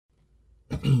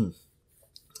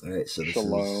Alright, so this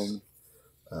Shalom. is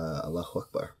Allahu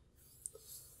Akbar.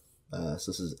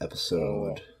 So this is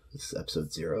Oh,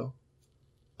 episode 0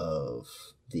 of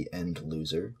the End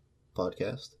Loser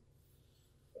podcast.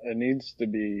 it needs to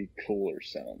be cooler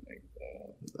sounding,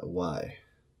 though. Why? It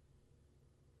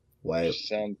Why? just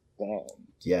sounds dumb.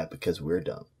 Yeah, because we're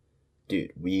dumb.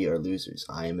 Dude, we are losers.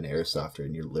 I am an airsofters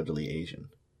and you're literally Asian.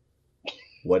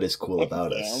 What is cool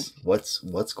about us? What's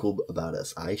cool about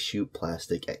us? I shoot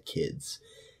plastic at kids,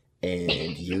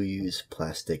 and you use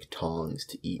plastic tongs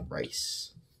to eat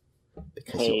rice.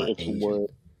 Because Hey, you're it's Asian. wood.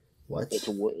 What? It's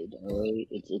wood, alright?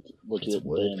 It's legit It's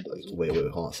wood. vandalism. Wait,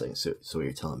 hold on a second. So what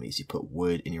you're telling me is you put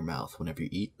wood in your mouth whenever you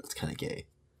eat? That's kind of gay.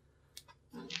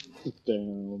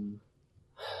 Damn.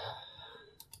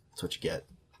 That's what you get.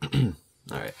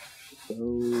 All right.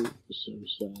 So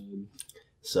sad.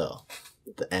 So,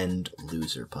 the End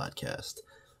Loser podcast.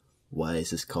 Why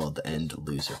is this called the End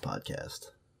Loser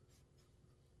podcast?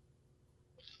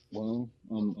 Well,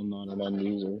 I'm not an end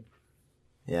user.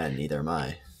 Yeah, neither am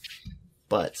I.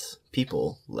 But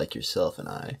people like yourself and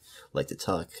I like to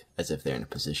talk as if they're in a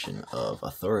position of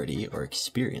authority or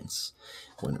experience,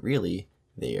 when really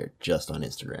they are just on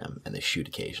Instagram and they shoot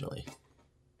occasionally.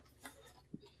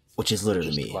 Which is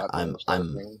literally me.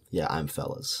 I'm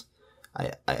fellas.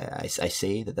 I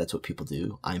say that that's what people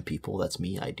do. I'm people. That's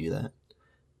me. I do that.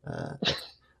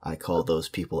 I call those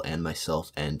people and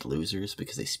myself end losers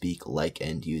because they speak like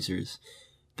end users.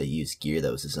 They use gear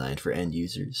that was designed for end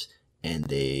users, and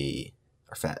they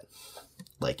are fat,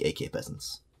 like AK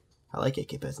peasants. I like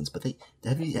AK peasants, but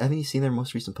haven't you seen their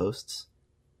most recent posts?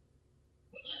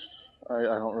 I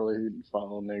don't really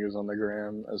follow niggas on the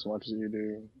gram as much as you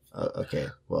do. Okay,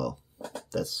 well,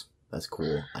 that's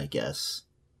cool, I guess.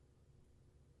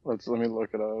 Let me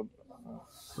look it up.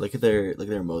 Look at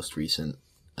their most recent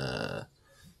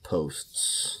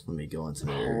posts. Let me go into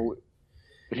their. Oh,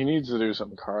 he needs to do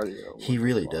some cardio. He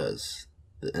really does,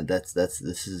 and this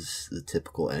is the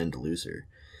typical end loser.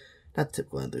 Not the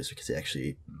typical end loser because they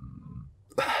actually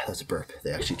that's a burp.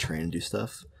 They actually train and do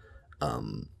stuff.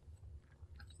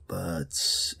 But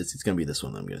it's gonna be this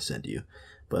one that I'm gonna send you.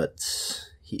 But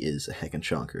he is a heckin'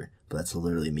 chonker. But that's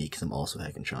literally me because I'm also a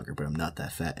heckin' chonker. But I'm not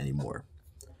that fat anymore.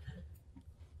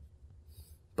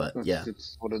 But yeah,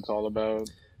 it's what it's all about.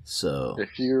 So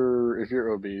if you're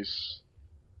obese,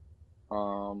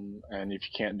 and if you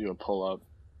can't do a pull up,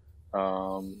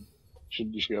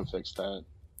 you should go fix that.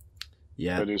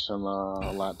 Yeah. Go do some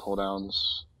lat pull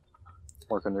downs,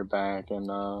 work on your back, and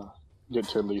get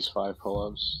to at least 5 pull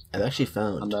ups. I've actually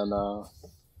found, and then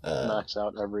max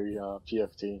out every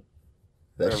PFT.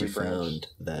 I've actually found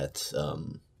that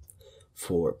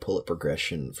for pull up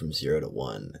progression from 0 to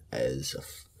 1 as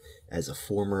a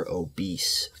former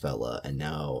obese fella and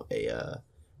now a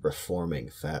reforming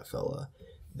fat fella,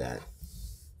 that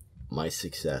my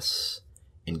success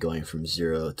in going from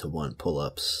 0 to 1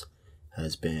 pull-ups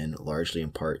has been largely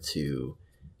in part to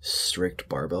strict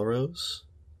barbell rows.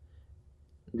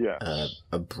 Yeah.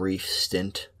 A brief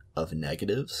stint of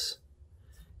negatives,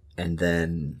 and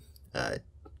then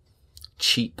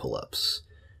cheat pull-ups,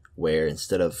 where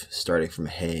instead of starting from a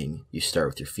hang, you start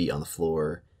with your feet on the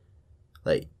floor.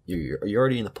 Like, you're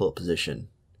already in the pull-up position,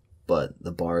 but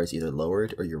the bar is either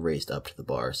lowered or you're raised up to the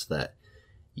bar so that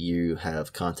you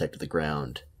have contact with the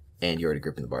ground and you're already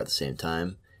gripping the bar at the same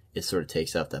time. It sort of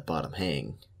takes out that bottom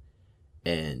hang,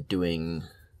 and doing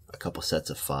a couple sets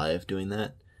of 5 doing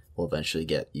that will eventually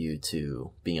get you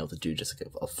to being able to do just like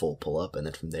a full pull-up, and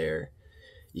then from there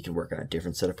you can work on a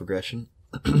different set of progression.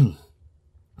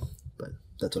 But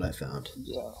that's what I found.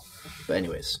 Yeah. But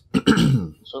anyways.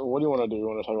 So what do you want to do? You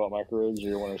want to talk about micro rigs, or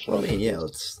you want to show? Well, I mean, yeah,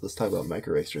 let's talk about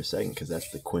micro rigs for a second, because that's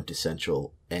the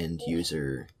quintessential end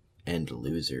user, end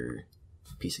loser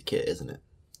piece of kit, isn't it?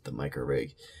 The micro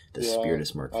rig, the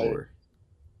Spiritus Mark IV.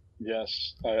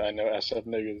 Yes, I know SF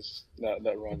niggas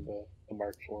that run the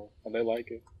Mark IV, and they like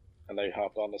it, and they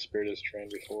hopped on the Spiritus train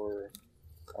before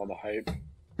all the hype.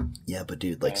 Yeah, but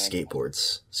dude, like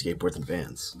skateboards and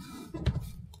vans.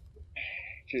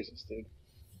 Jesus, dude.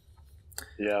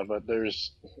 Yeah, but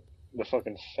there's the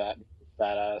fucking fat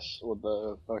ass with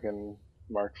the fucking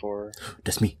Mark IV.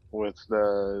 That's me. With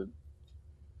the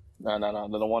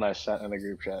the one I sent in the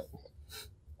group chat.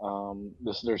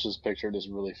 There's this picture of this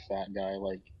really fat guy,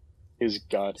 like his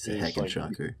gut is a heckin'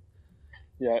 chonker.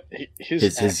 Yeah,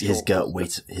 his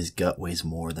gut weighs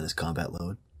more than his combat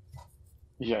load.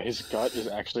 Yeah, his gut is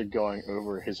actually going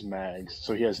over his mags,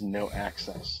 so he has no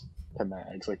access to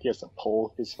mags. Like, he has to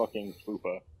pull his fucking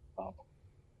fupa up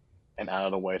and out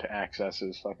of the way to access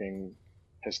his fucking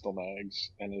pistol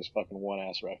mags and his fucking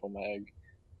one-ass rifle mag.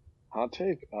 Hot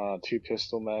take: 2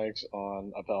 pistol mags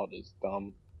on a belt is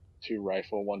dumb. 2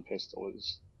 rifle, 1 pistol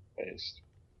is based.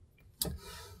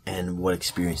 And what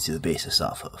experience do the base this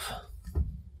off of?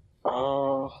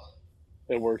 Uh,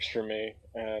 it works for me,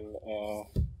 and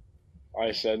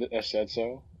I said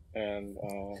so, and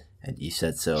And you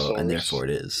said so, source, and therefore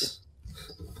it is.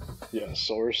 Yeah,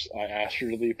 source. I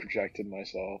astrally projected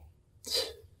myself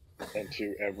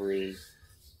into every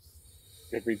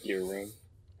gear room,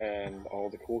 and all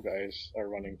the cool guys are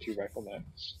running 2 rifle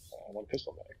mags, 1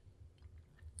 pistol mag.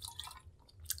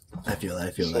 I feel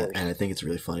that, and I think it's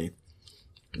really funny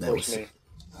that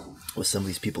with some of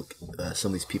these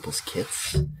people's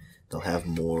kits, they'll have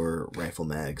more rifle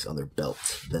mags on their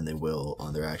belt than they will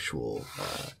on their actual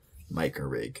micro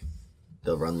rig.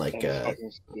 They'll run like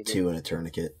 2 in a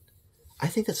tourniquet. I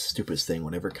think that's the stupidest thing.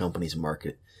 Whenever companies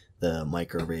market the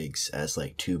micro rigs as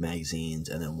like 2 magazines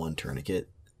and then 1 tourniquet,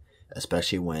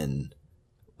 especially when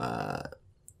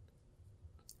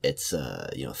it's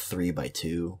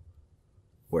 3x2,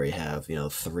 where you have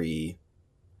 3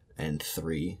 and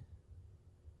 3.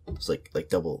 It's like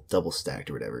double stacked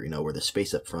or whatever. Where there's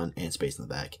space up front and space in the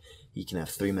back. You can have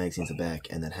 3 magazines in the back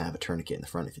and then have a tourniquet in the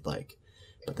front if you'd like.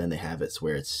 But then they have it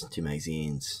where it's 2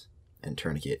 magazines and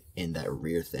tourniquet in that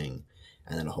rear thing,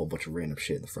 and then a whole bunch of random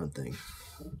shit in the front thing.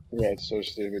 Yeah, it's so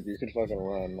stupid. You could fucking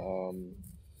run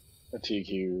a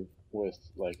TQ with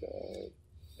like a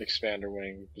expander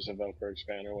wing, just a Velcro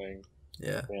expander wing.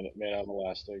 Yeah. Made out of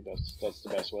elastic. That's the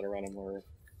best way to run them. Or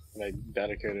like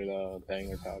dedicated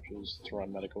dangler pouches to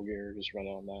run medical gear. Just run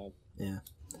on that. Yeah.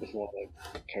 If you want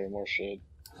to carry more shit.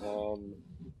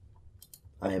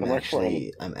 I'm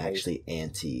actually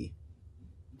anti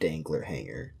dangler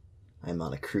hanger. I'm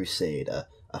on a crusade, a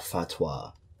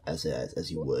fatwa, as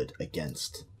you would,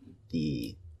 against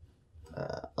the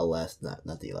not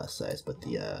the elasticized, but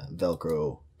the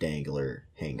Velcro dangler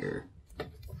hanger.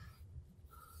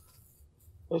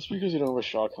 That's because you don't have a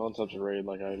shot concept raid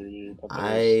like I do.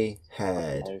 I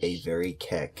had a very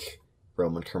keck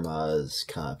Roman Kermaz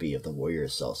copy of the Warrior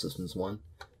Assault Systems one,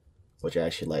 which I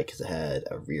actually like because it had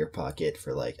a rear pocket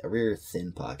for like a rear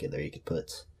thin pocket there you could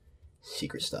put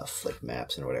secret stuff like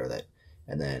maps and whatever that,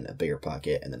 and then a bigger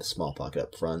pocket and then a small pocket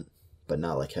up front, but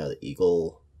not like how the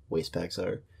Eagle waist packs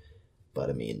are. But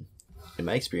I mean, in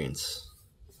my experience,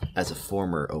 as a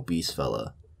former obese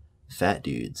fella, fat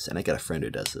dudes, and I got a friend who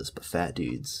does this, but fat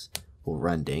dudes will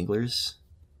run danglers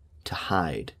to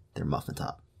hide their muffin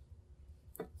top.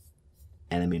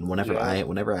 And I mean, whenever I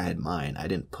had mine, I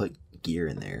didn't put gear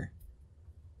in there.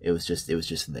 It was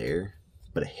just there,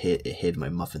 but it hid my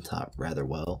muffin top rather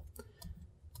well.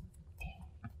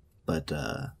 But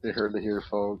you heard it here,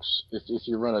 folks. If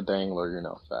you run a dangler, you're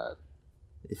not fat.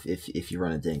 If you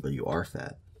run a dangler, you are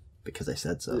fat, because I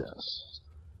said so.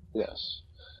 Yes.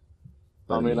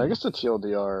 But, I mean, I guess the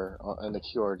TLDR and the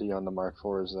QRD on the Mark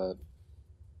IV is that,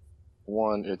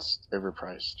 1, it's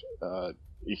overpriced.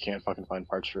 You can't fucking find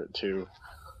parts for it. 2,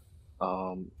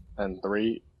 and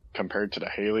 3, compared to the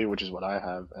Haley, which is what I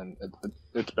have, and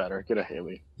it's better. Get a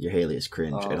Haley. Your Haley is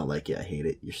cringe. I don't like it. I hate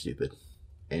it. You're stupid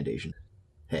and Asian.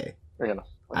 Hey, I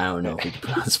don't know if we can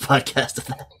put on this podcast of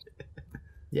that.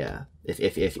 Yeah,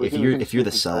 if you're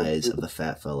the size of the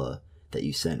fat fella that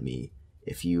you sent me,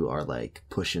 if you are like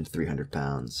pushing 300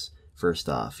 pounds, first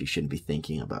off, you shouldn't be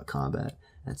thinking about combat,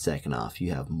 and second off,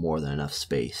 you have more than enough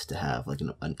space to have like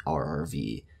an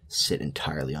RRV sit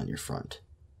entirely on your front.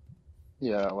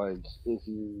 Yeah, like if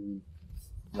you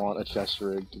want a chest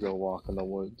rig to go walk in the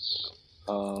woods,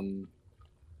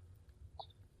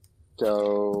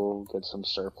 go get some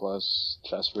surplus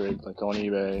chest rig, like go on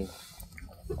eBay.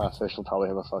 Fish will probably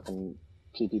have a fucking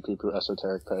poo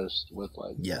esoteric post with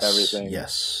like everything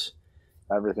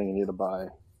you need to buy.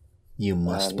 You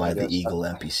must buy the Eagle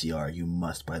MPCR. You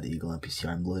must buy the Eagle MPCR.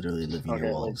 I'm literally living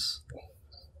your walls.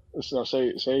 Like, so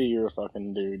say you're a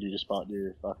fucking dude. You just bought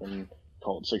your fucking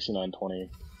Colt 6920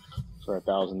 for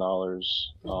 $1,000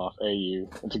 off AU.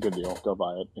 It's a good deal. Go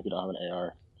buy it if you don't have an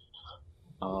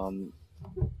AR.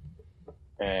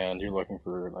 And you're looking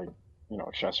for like,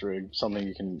 a chest rig, something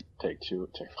you can take to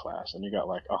class, and you got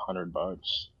like $100.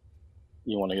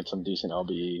 You want to get some decent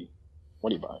LBE. What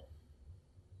do you buy?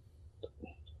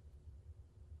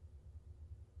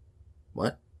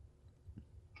 What?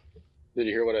 Did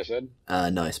you hear what I said?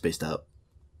 No, I spaced out.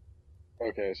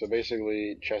 Okay, so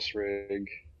basically, chest rig,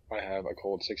 I have a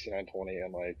Colt 6920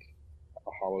 and like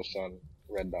a Hollow Sun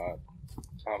red dot.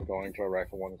 I'm going to a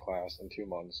Rifle 1 class in 2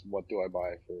 months. What do I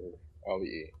buy for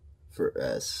LBE? For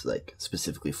like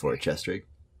specifically for a chest rig?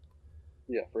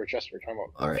 Yeah, for a chest rig.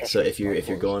 All right, so if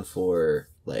you're going for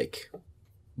like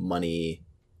money,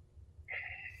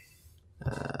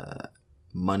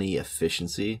 money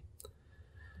efficiency,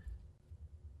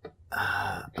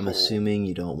 I'm assuming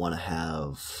you don't want to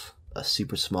have a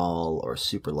super small or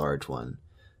super large one.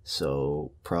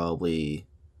 So probably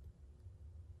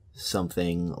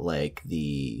something like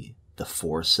the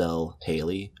 4-cell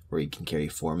Haley, where you can carry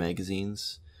 4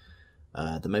 magazines.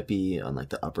 That might be on like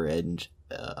the upper end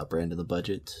of the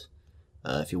budget.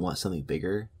 If you want something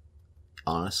bigger,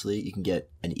 honestly, you can get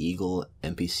an Eagle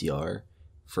MPCR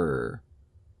for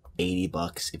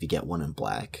 $80 if you get one in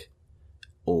black,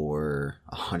 or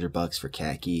 $100 for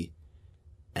khaki,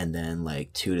 and then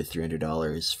like $200 to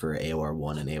 $300 for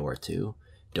AOR1 and AOR2.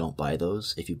 Don't buy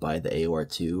those. If you buy the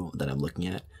AOR2 that I'm looking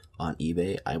at on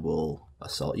eBay, I will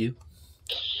assault you.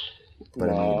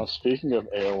 But speaking of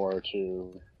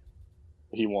AOR2,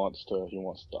 he wants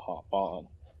to hop on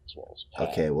as well as Pat.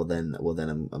 Okay, well then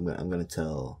I'm gonna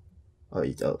tell. Oh,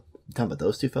 you talking about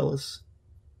those two fellas?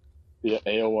 Yeah,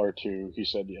 AOR2. He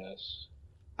said yes.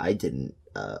 I didn't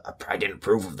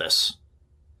approve of this.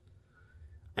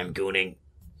 I'm gooning.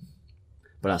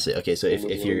 But honestly, okay, so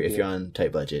if you're on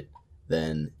tight budget,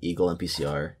 then Eagle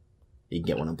MPCR, you can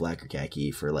get one in black or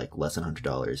khaki for like less than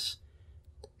 $100.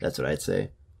 That's what I'd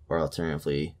say. Or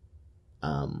alternatively,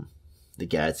 the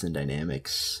Gadsden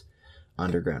Dynamics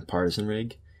Underground Partisan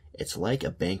Rig. It's like a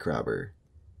bank robber,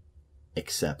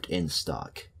 except in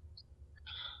stock.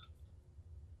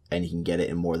 And you can get it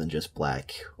in more than just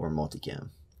black or multicam.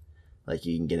 Like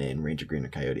you can get it in Ranger Green or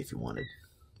Coyote if you wanted.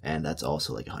 And that's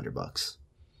also like $100.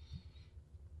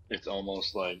 It's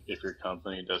almost like if your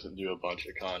company doesn't do a bunch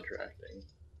of contracting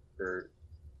for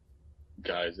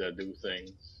guys that do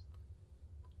things,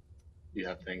 you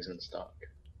have things in stock.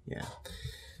 Yeah.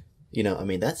 You know, I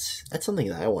mean, that's something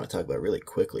that I want to talk about really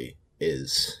quickly,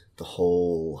 is the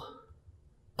whole,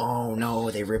 oh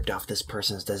no, they ripped off this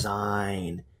person's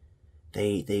design.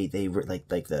 They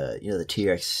like the, you know, the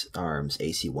T-Rex arms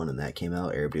AC1 when that came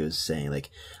out, everybody was saying like,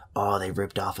 oh, they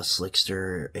ripped off a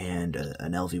Slickster and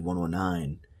an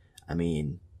LV119. I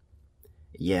mean,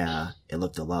 yeah, it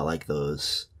looked a lot like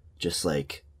those, just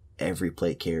like every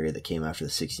plate carrier that came after the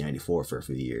 6094 for a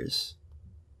few years.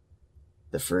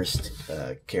 The first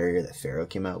carrier that Faro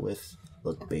came out with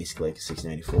looked basically like a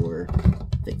 694.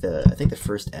 I think the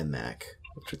first MMAC,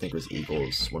 which I think was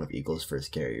one of Eagle's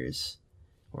first carriers,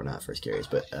 or not first carriers,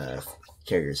 but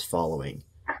carriers following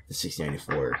the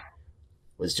 694,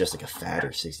 was just like a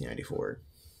fatter 694.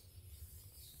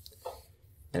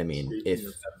 And I mean, Speaking if of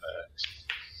MX,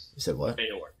 you said what?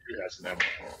 AOR2 has an MX,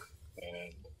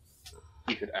 and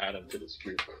you could add him to this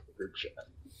group chat,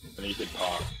 and he could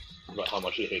talk about how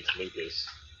much he hates Lucas,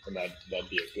 and that'd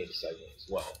be a good segment as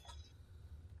well.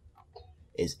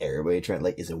 Is everybody trying,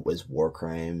 like, was War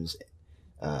Crimes,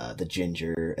 the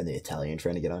Ginger, and the Italian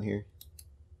trying to get on here?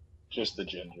 Just the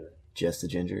Ginger. Just the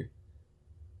Ginger?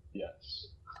 Yes.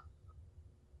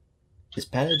 Is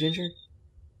Pat a Ginger?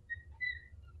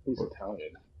 He's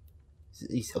Italian.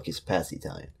 Okay, so Pat's the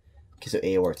Italian. Okay, so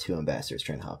AOR2 Ambassador is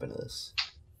trying to hop into this.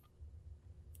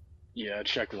 Yeah,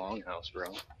 check Longhouse,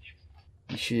 bro.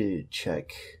 You should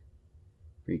check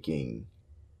freaking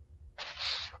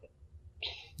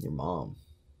your mom.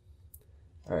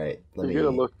 Alright, let me... You're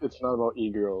gonna look, it's not about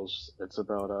e-girls, it's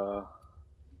about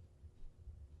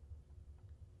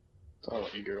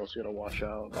e-girls, you gotta watch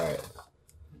out. Alright,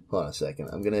 hold on a second.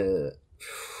 I'm gonna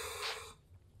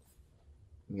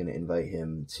invite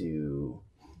him to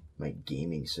my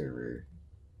gaming server.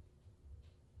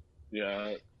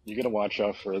 Yeah, you gotta watch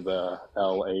out for the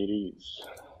L80s.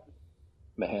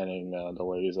 The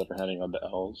ladies that are handing on the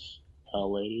L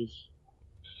ladies.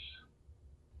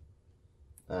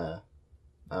 I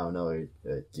don't know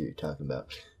what you're talking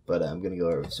about, but I'm gonna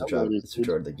go over switch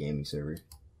over to the gaming server.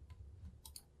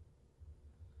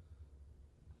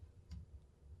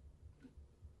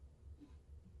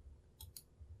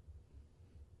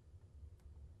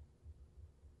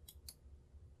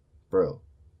 Bro.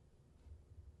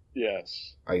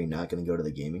 Yes. Are you not gonna go to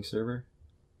the gaming server?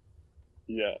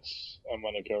 Yes, I'm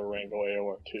gonna go wrangle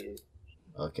AOR2.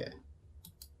 Okay.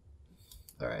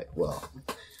 Alright, well,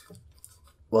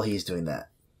 while he's doing that,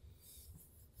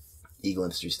 Eagle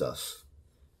Industry stuff,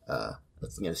 I'm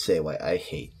gonna say why I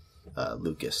hate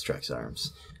Lucas Trex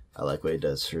Arms. I like what he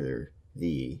does for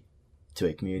the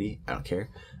 2A community. I don't care.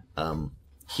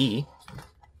 He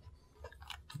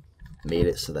made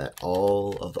it so that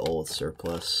all of the old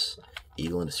surplus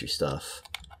Eagle Industry stuff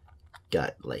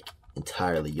got, like,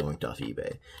 entirely yoinked off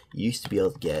eBay. You used to be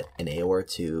able to get an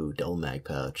AOR2 double mag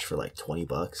pouch for like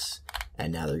 $20,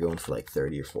 and now they're going for like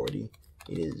 30 or 40.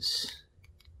 It is...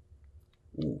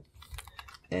 Ooh.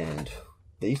 And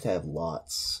they used to have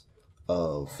lots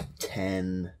of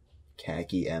 10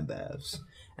 khaki MBAVs,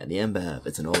 And the MBAV,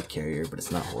 it's an old carrier, but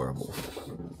it's not horrible.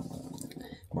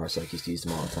 Marsoc used to use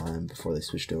them all the time before they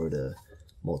switched over to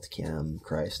multicam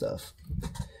cry stuff.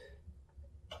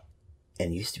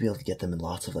 And you used to be able to get them in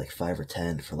lots of like 5 or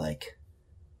 10 for like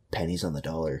pennies on the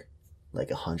dollar, like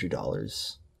 $100,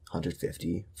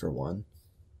 $150 for one.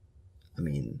 I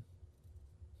mean,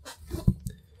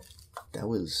 that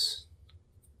was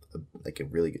like a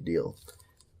really good deal.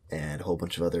 And a whole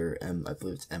bunch of other, I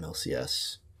believe it's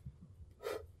MLCS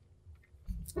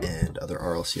and other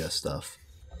RLCS stuff.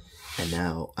 And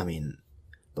now, I mean,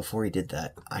 before he did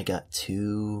that, I got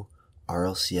 2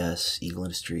 RLCS Eagle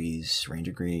Industries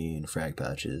Ranger Green frag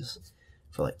patches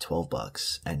for like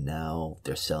 $12, and now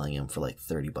they're selling them for like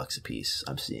 $30 a piece.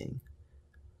 I'm seeing.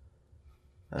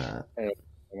 I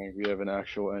think we have an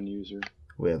actual end user.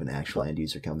 We have an actual end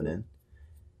user coming in.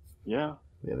 Yeah.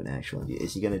 We have an actual end user.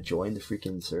 Is he gonna join the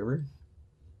freaking server?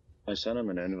 I sent him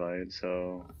an invite,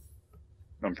 so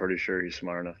I'm pretty sure he's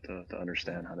smart enough to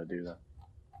understand how to do that.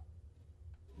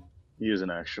 He is an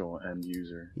actual end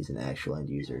user. He's an actual end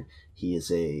user. He is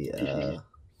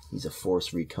he's a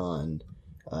Force Recon,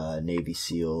 Navy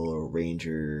SEAL,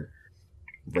 Ranger,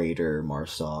 Raider,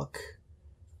 MARSOC,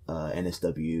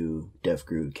 NSW,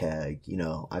 DevGru, CAG. You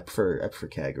know, I prefer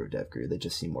CAG or DevGru. They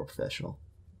just seem more professional.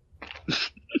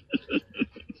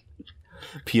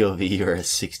 POV, you're a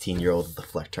 16-year-old with a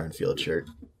Flecktarn field shirt.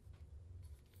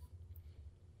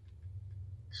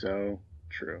 So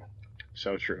true.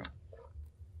 So true.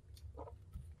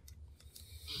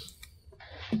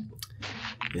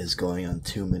 It is going on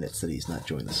 2 minutes that he's not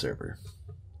joined the server.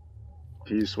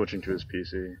 He's switching to his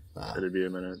PC. It'd be a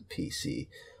minute. PC.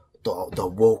 The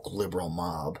woke liberal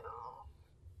mob.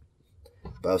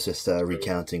 But I was just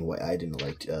recounting why I didn't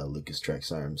like Lucas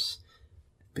Trex Arms.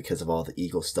 Because of all the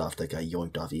Eagle stuff that got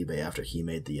yoinked off eBay after he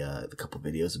made the couple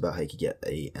videos about how you could get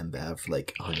a MBAV for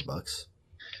like $100.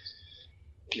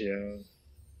 Yeah.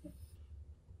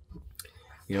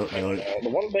 You know, the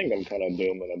one thing I'm kind of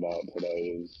dooming about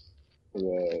today is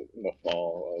the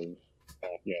fall of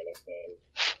Afghanistan.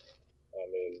 I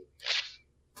mean,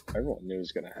 everyone knew it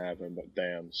was gonna happen, but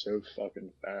damn, so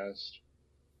fucking fast.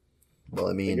 Well,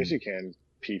 I mean, I guess you can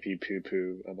pee poo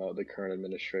poo about the current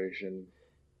administration.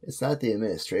 It's not the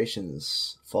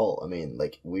administration's fault. I mean,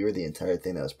 like, we were the entire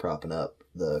thing that was propping up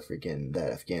that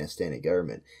Afghanistani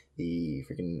government. The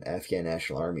freaking Afghan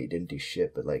National Army didn't do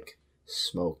shit but like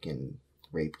smoke and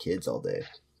rape kids all day.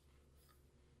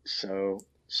 So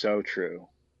true.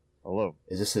 Hello.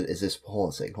 Hold on a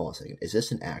second. Is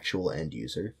this an actual end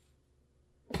user?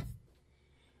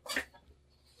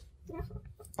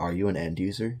 Are you an end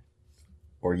user?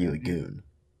 Or are you a goon?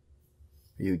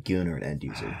 Are you a goon or an end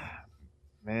user?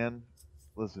 Man,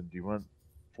 listen, do you want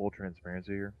full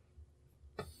transparency here?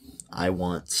 I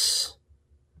want...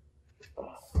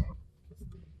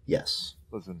 Yes.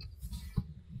 Listen,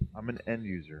 I'm an end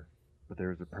user, but there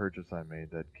was a purchase I made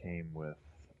that came with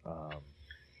a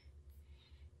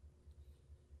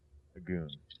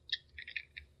goon.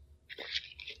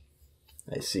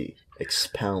 I see.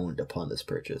 Expound upon this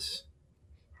purchase.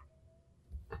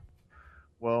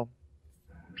 Well,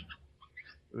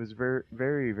 it was very,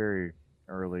 very, very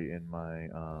early in my,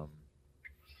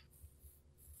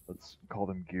 let's call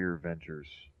them gear ventures.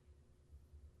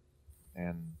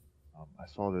 And I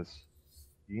saw this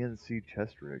DNC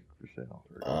chest rig for sale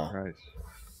for a good price.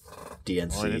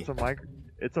 DNC. Well,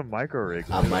 it's a micro rig.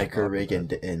 A micro rig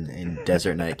in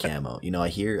Desert Knight camo. You know, I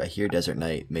hear Desert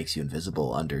Knight makes you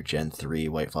invisible under Gen 3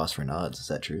 white phosphor nods. Is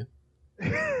that true?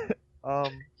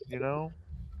 You know,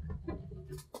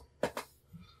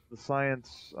 the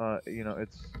science, you know,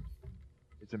 it's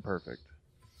imperfect.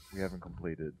 We haven't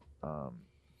completed our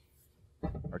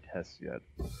tests yet,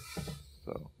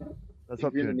 so that's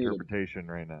up to interpretation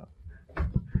right now.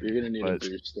 You're gonna need a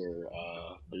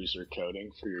booster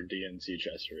coating for your DNC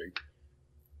chest rig.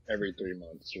 Every 3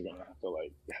 months, you're gonna have to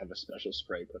like have a special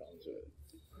spray put onto it.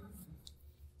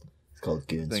 It's called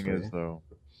goon Thing spray. is though,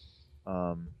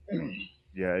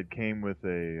 yeah, it came with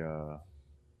a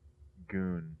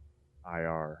goon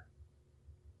IR.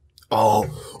 Oh!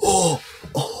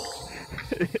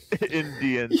 In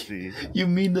DNC. You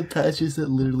mean the patches that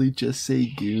literally just say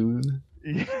goon?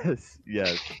 Yes.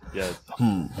 Yes,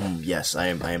 I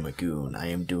am a goon. I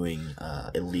am doing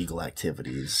illegal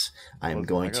activities. I am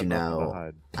going to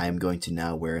now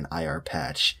wear an IR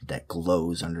patch that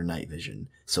glows under night vision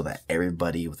so that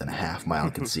everybody within a half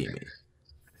mile can see me.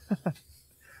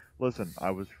 Listen,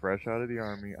 I was fresh out of the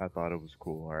army. I thought it was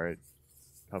cool, alright?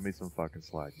 Cut me some fucking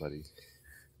slack, buddy.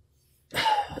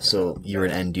 So, you're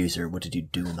an end user. What did you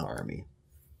do in the army?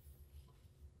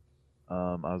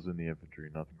 I was in the infantry,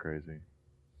 nothing crazy.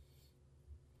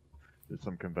 Just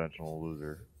some conventional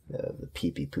loser. The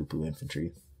pee-pee poo-poo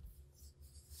infantry.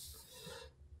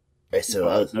 Right,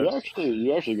 so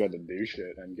you actually got to do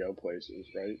shit and go places,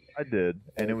 right? I did,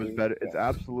 and it was better. It's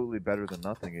absolutely better than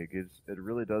nothing. It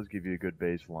really does give you a good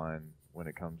baseline when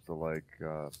it comes to like.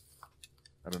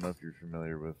 I don't know if you're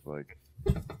familiar with like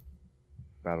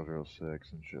Battlefield 6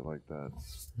 and shit like that.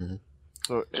 Mm-hmm.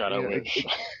 So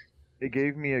it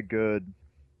gave me a good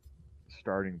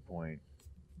starting point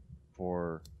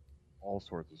for all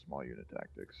sorts of small unit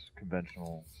tactics,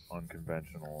 conventional,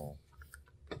 unconventional,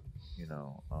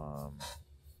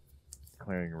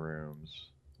 clearing rooms.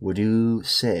 Would you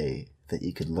say that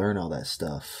you could learn all that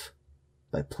stuff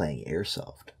by playing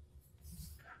airsoft?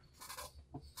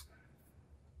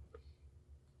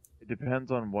 It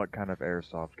depends on what kind of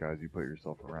airsoft guys you put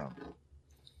yourself around.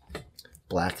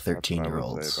 Black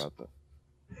 13-year-olds.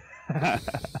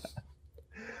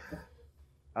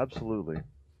 Absolutely.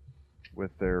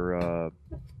 With their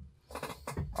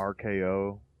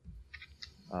RKO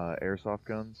airsoft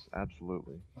guns,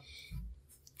 absolutely.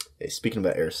 Hey, speaking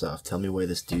about airsoft, tell me why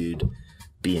this dude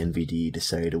BNVD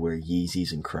decided to wear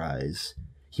Yeezys and cries.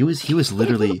 He was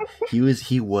literally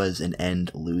he was an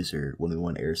end loser when we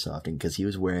went airsofting because he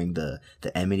was wearing the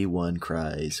M81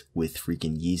 cries with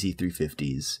freaking Yeezy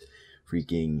 350s.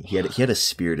 Freaking he had a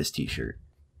Spiritus t-shirt.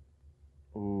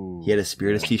 Ooh, he had a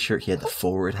Spiritus t-shirt. He had the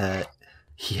forward hat.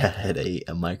 He had a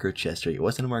micro chest ray. It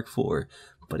wasn't a Mark IV,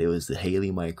 but it was the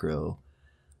Haley Micro.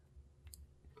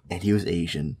 And he was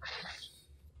Asian.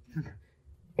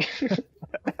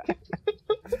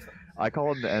 I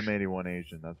call him the M81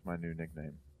 Asian. That's my new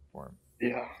nickname for him.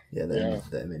 Yeah, the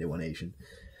M81 Asian.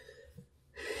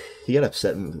 He got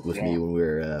upset with me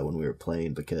when we were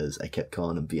playing because I kept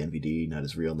calling him BNVD, not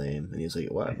his real name, and he was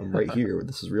like, "What? I'm right here.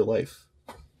 This is real life."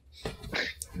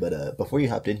 But before you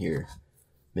hopped in here,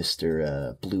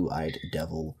 Mr. Blue-Eyed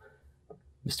Devil,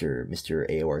 Mr.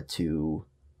 AOR2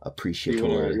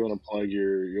 Appreciator. You want to plug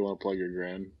your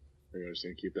gram? Or you just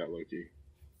gonna keep that low key?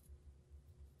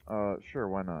 Sure,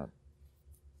 why not?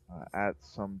 At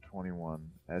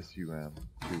sum21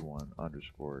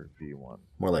 sum21_v1.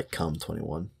 More like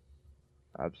cum21.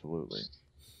 Absolutely.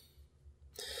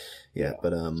 Yeah,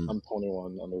 but I'm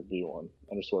 21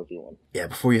 _v1. Yeah,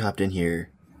 before you hopped in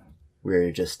here, we were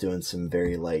just doing some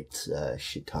very light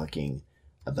shit talking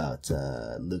about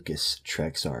Lucas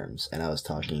Trex Arms, and I was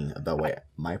talking about why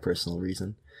my personal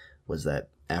reason was that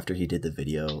after he did the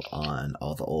video on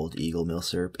all the old Eagle Mill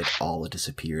syrup, it all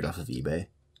disappeared off of eBay.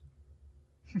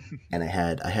 And I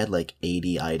had like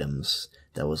 80 items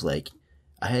that was like,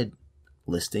 I had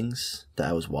listings that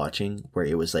I was watching where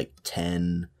it was like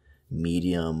 10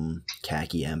 medium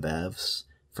khaki MBAVs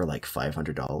for like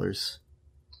 $500.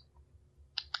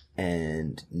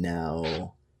 And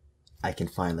now I can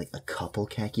find like a couple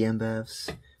khaki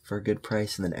MBAVs for a good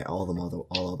price, and then all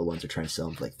the ones are trying to sell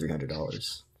them for like $300.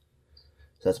 So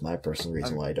that's my personal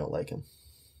reason why I don't like him.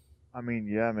 I mean,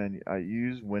 yeah, man. I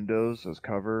use Windows as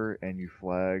cover, and you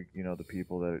flag, the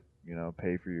people that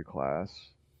pay for your class.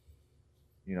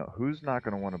 Who's not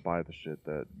gonna want to buy the shit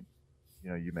that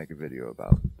you make a video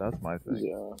about? That's my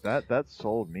thing. Yeah. That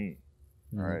sold me.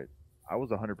 Mm-hmm. All right, I was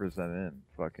 100% in.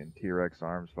 Fucking T-Rex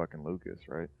Arms, fucking Lucas,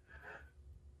 right?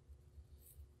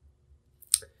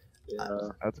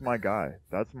 Yeah. That's my guy.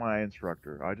 That's my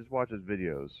instructor. I just watch his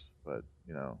videos, but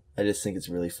I just think it's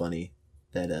really funny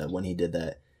that when he did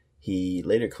that, he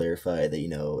later clarified that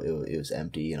it was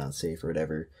empty and unsafe or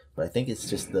whatever. But I think it's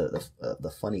just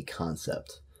the funny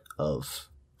concept of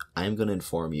I'm going to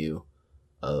inform you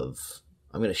of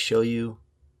I'm going to show you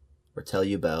or tell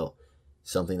you about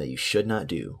something that you should not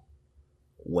do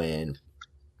when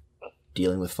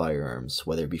dealing with firearms,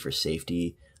 whether it be for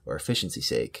safety or efficiency's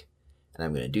sake. And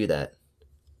I'm going to do that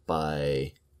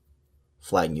by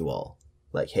flagging you all.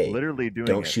 Like, hey, literally doing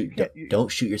don't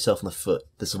shoot yourself in the foot.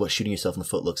 This is what shooting yourself in the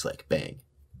foot looks like. Bang.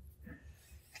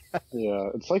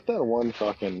 Yeah, it's like that one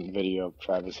fucking video of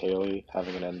Travis Haley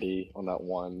having an ND on that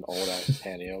one old ass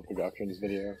Paneo Productions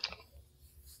video.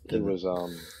 He was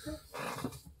have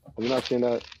you not seen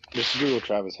that? Just Google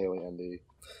Travis Haley ND.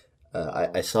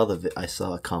 I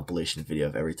saw a compilation video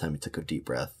of every time he took a deep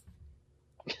breath.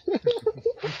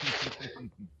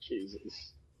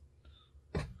 Jesus.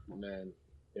 Man,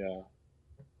 yeah.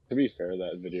 To be fair,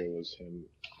 that video was him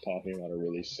talking about a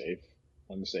really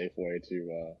unsafe way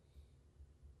to,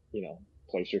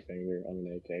 place your finger on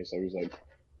an AK. So he was like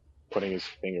putting his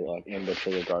finger like in the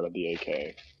trigger guard of the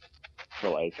AK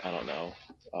for like, I don't know,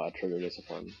 trigger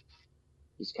discipline.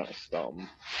 Just kind of dumb.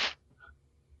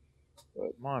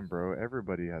 But, come on, bro.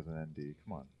 Everybody has an ND.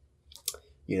 Come on.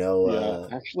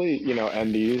 Actually,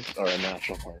 NDs are a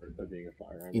natural part of being a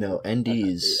firearm.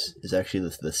 NDs is actually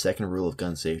the second rule of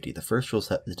gun safety. The first rule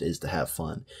is to have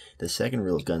fun. The second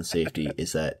rule of gun safety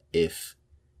is that if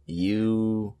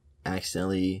you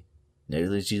accidentally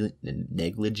negligent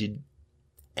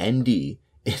ND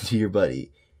into your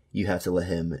buddy, you have to let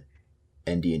him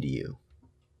ND into you.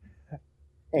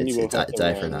 And you will have it's to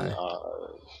eye for an eye.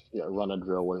 Run a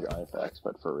drill with IFX,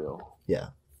 but for real. Yeah.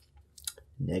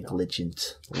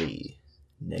 Negligently.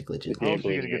 How is he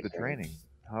going to get the training?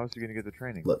 How is he going to get the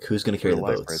training? Look, who's going to carry the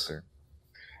boats? Right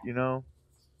there.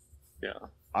 Yeah.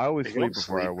 I always sleep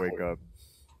before I wake up.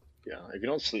 Yeah, if you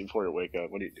don't sleep before you wake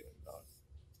up, what are you doing, dog?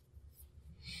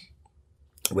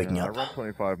 Waking up. I run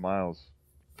 25 miles.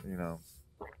 Don't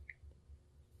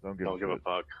give a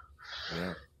fuck.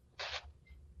 Yeah.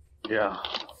 Yeah,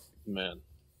 man,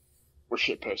 we're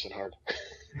shit posted hard.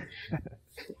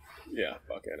 Yeah,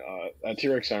 fucking.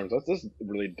 T-Rex Arms. Let's just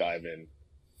really dive in.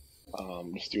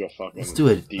 Let's do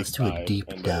a deep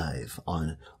dive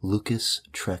on Lucas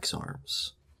Trex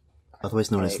Arms,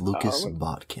 otherwise known as Lucas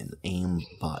Botkin. AIM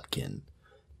Botkin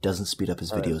doesn't speed up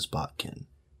his videos. Botkin.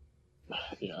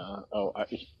 Yeah. Oh,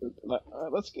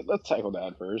 let's tackle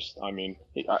that first. I mean,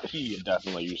 he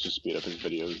definitely used to speed up his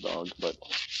videos, dog. But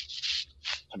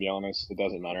to be honest, it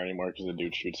doesn't matter anymore because the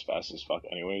dude shoots fast as fuck,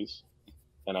 anyways.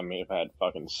 And I may have had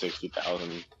fucking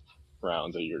 60,000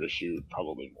 rounds a year to shoot,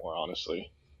 probably more,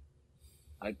 honestly.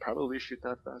 I'd probably shoot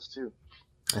that fast too.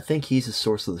 I think he's the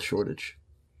source of the shortage.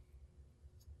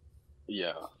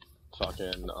 Yeah,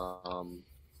 fucking.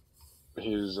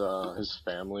 His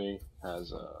family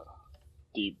has a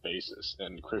deep basis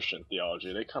in Christian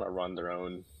theology. They kind of run their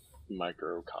own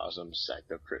microcosm sect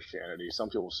of Christianity. Some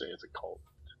people say it's a cult.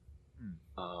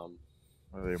 Are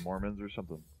they Mormons or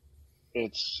something?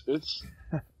 It's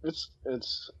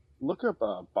look up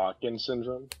Botkin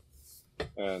syndrome,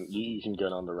 and you can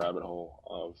get on the rabbit hole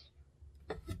of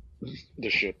the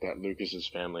shit that Lucas's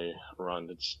family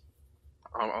run.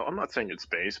 I'm not saying it's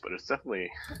base, but it's definitely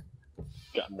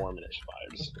got Mormonish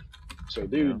vibes. So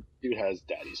dude has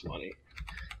daddy's money.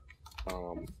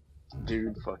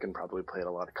 Dude fucking probably played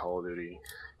a lot of Call of Duty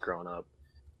growing up.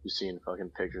 You've seen fucking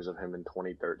pictures of him in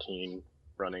 2013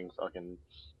 running fucking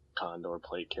Condor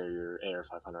plate carrier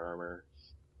AR-500 armor.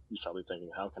 He's probably thinking,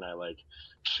 how can I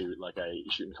shoot like I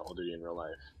shoot in Call of Duty in real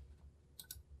life?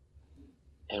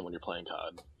 And when you're playing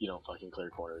COD, you don't fucking clear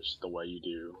corners the way you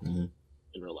do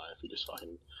in real life. You just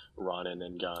fucking run in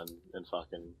and gun and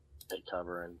fucking take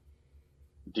cover. And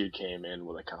dude came in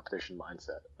with a competition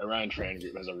mindset. Orion Training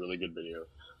Group has a really good video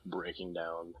breaking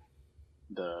down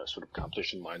the sort of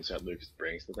competition mindset Lucas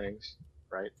brings to things.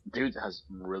 Right? Dude has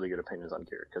really good opinions on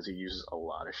gear because he uses a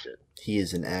lot of shit. He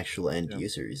is an actual end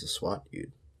user. He's a SWAT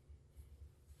dude.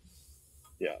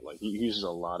 Yeah, he uses a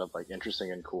lot of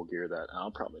interesting and cool gear that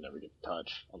I'll probably never get to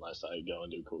touch unless I go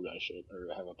and do cool guy shit or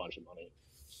have a bunch of money.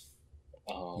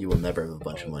 You will never have a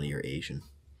bunch of money. You're Asian.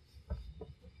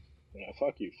 Yeah,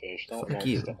 fuck you, fish. Don't fuck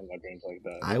you. Step on my brains like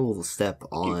that. I will step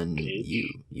on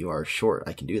you. You are short.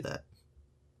 I can do that.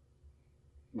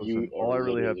 Listen, all I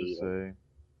really have to say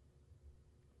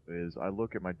is I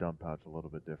look at my dump pouch a little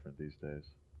bit different these days.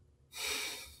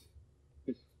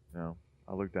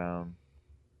 I look down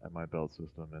at my belt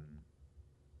system and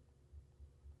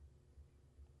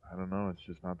I don't know, it's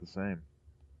just not the same.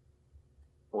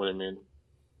 What do you mean?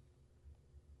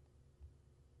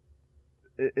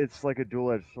 It's like a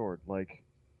dual-edged sword.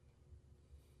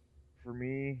 For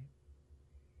me,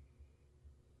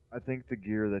 I think the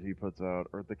gear that he puts out,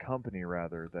 or the company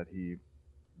rather, that he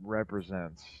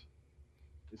represents,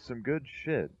 is some good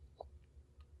shit.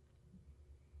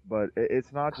 But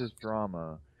it's not just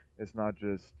drama. It's not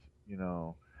just,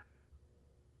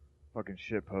 fucking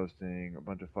shit posting, a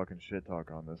bunch of fucking shit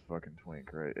talk on this fucking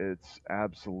twink, right? It's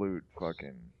absolute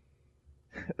fucking...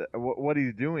 what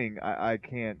he's doing, I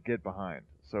can't get behind.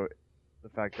 So the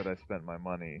fact that I spent my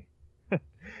money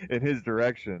in his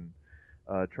direction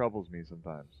troubles me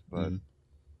sometimes. But,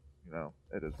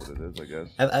 it is what it is, I guess.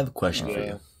 I have a question for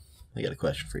you. I got a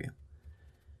question for you.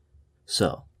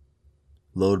 So,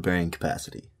 load-bearing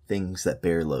capacity. Things that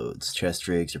bear loads. Chest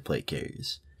rigs or plate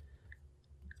carriers.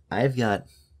 I've got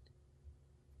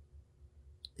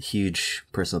huge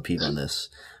personal peeve on this,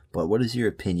 but what is your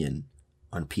opinion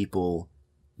on people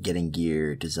getting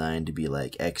gear designed to be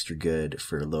extra good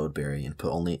for load bearing and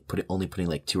only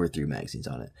putting 2 or 3 magazines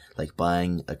on it, like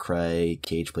buying a Cry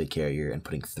cage plate carrier and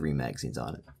putting 3 magazines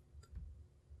on it?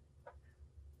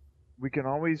 We can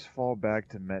always fall back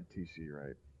to METTC,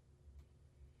 right?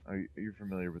 Are you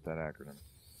familiar with that acronym?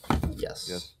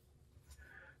 Yes.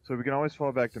 So we can always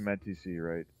fall back to METTC,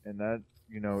 right? And that,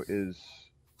 is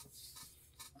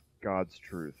God's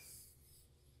truth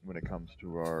when it comes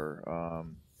to our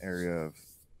area of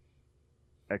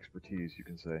expertise, you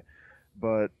can say.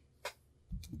 But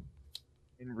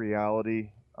in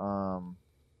reality,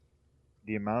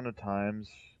 the amount of times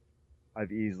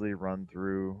I've easily run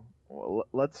through, well,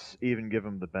 let's even give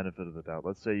them the benefit of the doubt.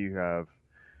 Let's say you have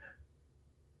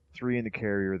 3 in the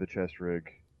carrier, the chest rig,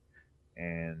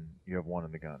 and you have 1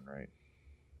 in the gun, right?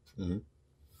 Mm-hmm.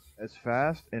 As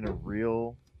fast in a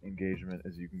real engagement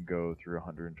as you can go through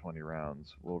 120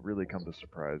 rounds will really come to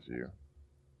surprise you.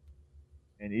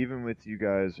 And even with you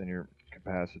guys and your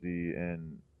capacity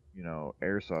in, you know,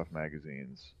 airsoft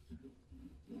magazines,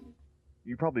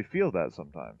 you probably feel that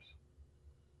sometimes.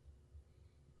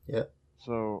 Yeah.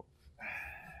 So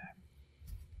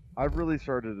I've really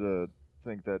started to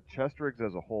think that chest rigs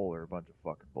as a whole are a bunch of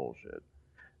fucking bullshit.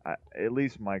 At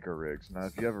least micro rigs. Now,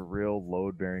 if you have a real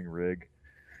load-bearing rig,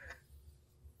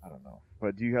 I don't know.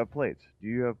 But do you have plates? Do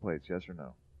you have plates? Yes or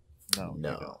no? No.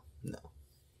 No.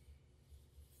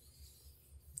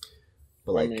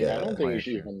 But I like, mean, I don't think my you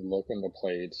should issue. even look into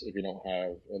plates if you don't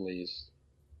have at least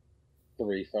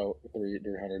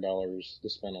 $300 to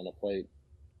spend on a plate.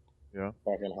 Yeah.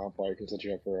 Fucking hot plate can set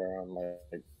you up for around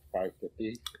like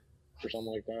 $550 or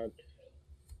something like that.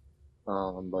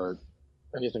 But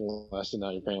anything less than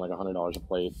that, you're paying like $100 a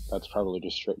plate. That's probably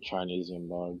just strict Chinesian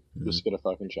bug. Mhm. Just get a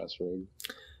fucking chest rig.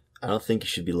 I don't think you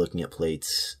should be looking at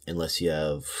plates unless you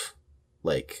have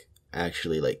like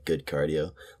actually like good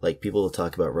cardio. Like people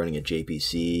talk about running a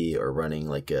JPC or running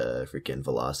like a freaking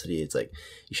velocity. It's like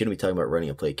you shouldn't be talking about running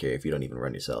a plate carrier if you don't even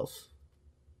run yourself.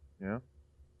 Yeah,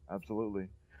 absolutely.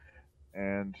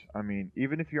 And I mean,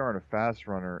 even if you aren't a fast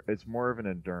runner, it's more of an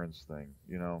endurance thing,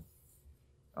 you know.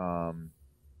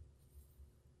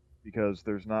 Because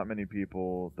there's not many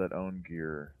people that own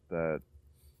gear that,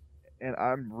 and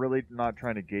I'm really not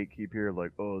trying to gatekeep here,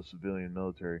 like, oh, civilian,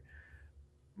 military.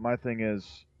 My thing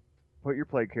is, put your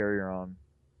plate carrier on,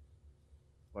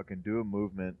 fucking do a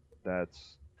movement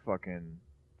that's fucking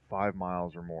 5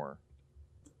 miles or more,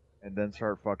 and then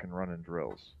start fucking running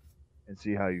drills, and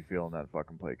see how you feel in that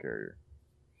fucking plate carrier.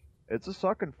 It's a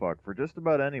suck and fuck for just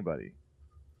about anybody.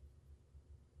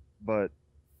 But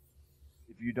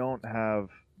if you don't have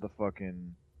the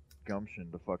fucking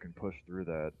gumption to fucking push through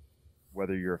that,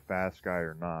 whether you're a fast guy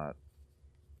or not,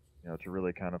 you know, to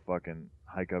really kind of fucking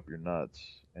hike up your nuts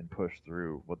and push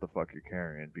through what the fuck you're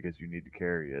carrying because you need to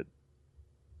carry it,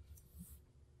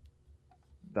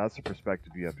 that's the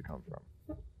perspective you have to come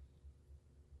from.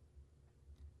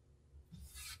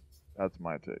 That's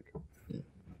my take.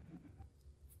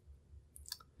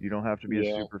 You don't have to be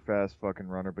a super fast fucking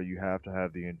runner, but you have to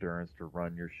have the endurance to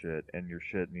run your shit, and your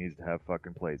shit needs to have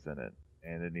fucking plates in it,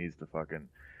 and it needs to fucking,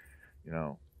 you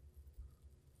know,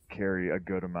 carry a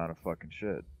good amount of fucking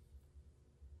shit.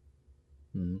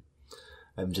 Mm-hmm.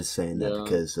 I'm just saying that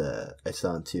because I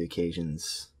saw on 2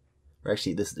 occasions, or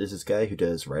actually there's this guy who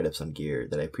does write-ups on gear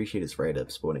that I appreciate his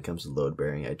write-ups, but when it comes to load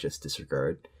bearing, I just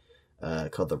disregard,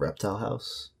 called the Reptile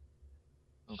House.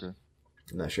 Okay.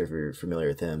 I'm not sure if you're familiar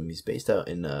with him. He's based out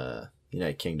in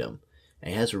United Kingdom,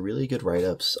 and he has really good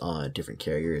write-ups on different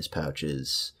carriers,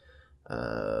 pouches,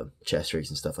 chest rigs,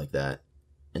 and stuff like that,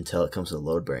 until it comes to the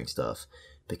load-bearing stuff,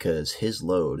 because his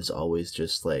load is always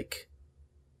just like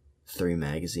 3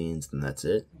 magazines, and that's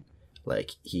it.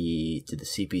 Like, he did the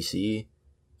CPC,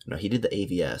 no, he did the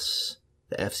AVS,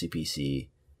 the FCPC,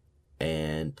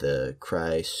 and the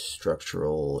Cry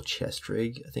Structural Chest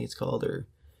Rig, I think it's called, or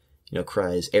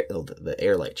Cry's the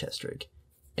Airlight chest rig.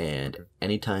 And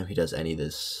anytime he does any of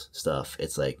this stuff,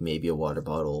 it's like maybe a water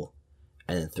bottle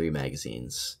and then 3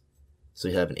 magazines. So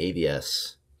you have an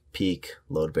AVS, peak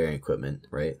load-bearing equipment,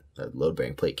 right? A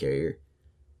load-bearing plate carrier,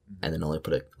 and then only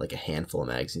put a handful of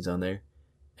magazines on there.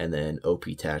 And then OP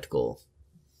Tactical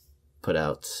put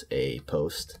out a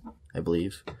post, I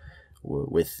believe,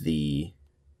 with the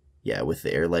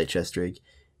Airlight chest rig,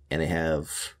 and they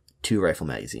have 2 rifle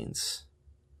magazines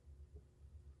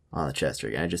on the chest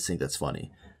rig, and I just think that's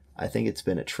funny. I think it's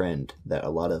been a trend that a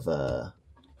lot of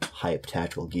hype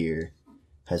tactical gear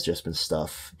has just been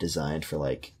stuff designed for,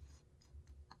 like,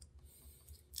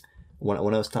 when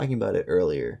I was talking about it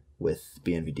earlier with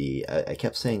BNVD, I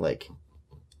kept saying like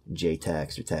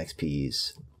JTAX or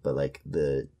TAX-Ps, but like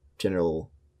the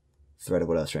general thread of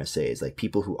what I was trying to say is like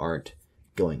people who aren't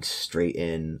going straight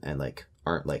in and like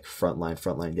aren't like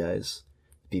frontline guys,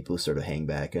 people who sort of hang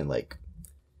back and like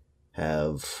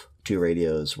have 2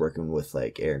 radios working with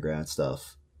like air and ground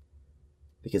stuff,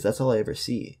 because that's all I ever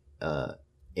see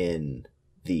in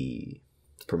the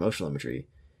promotional imagery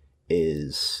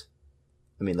is,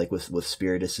 like with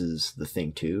Spiritus's The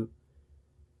Thing 2,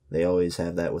 they always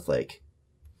have that with like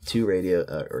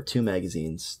two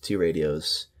magazines, 2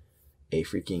 radios, a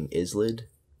freaking ISLID,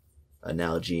 a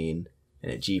Nalgene,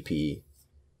 and a GP.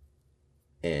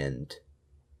 And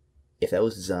if that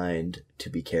was designed to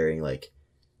be carrying like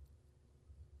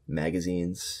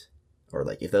magazines, or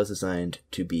like if that was designed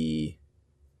to be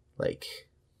like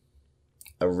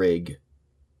a rig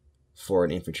for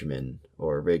an infantryman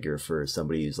or a rigger for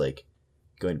somebody who's like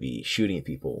going to be shooting at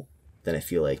people, then I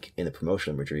feel like in the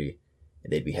promotional imagery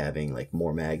they'd be having like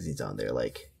more magazines on there,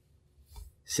 like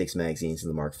 6 magazines in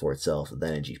the Mark IV itself,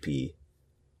 then a GP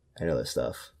and other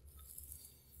stuff.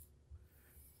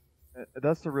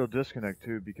 That's the real disconnect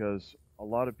too, because a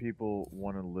lot of people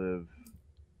want to live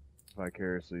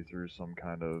vicariously through some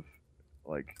kind of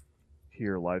like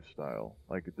tier lifestyle.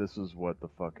 Like this is what the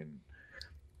fucking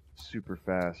super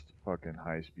fast fucking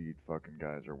high speed fucking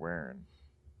guys are wearing.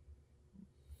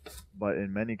 But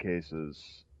in many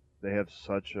cases, they have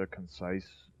such a concise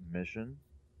mission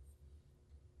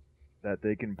that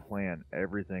they can plan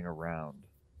everything around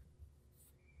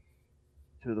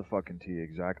to the fucking T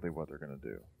exactly what they're going to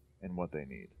do and what they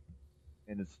need.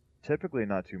 And it's typically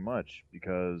not too much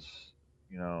because,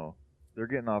 you know, they're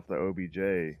getting off the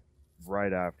OBJ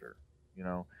right after, you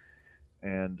know.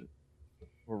 And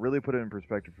what really put it in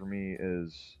perspective for me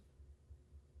is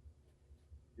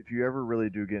if you ever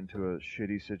really do get into a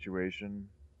shitty situation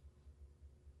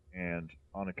and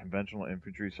on a conventional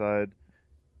infantry side,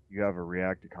 you have a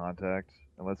react to contact,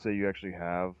 and let's say you actually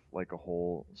have like a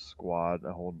whole squad,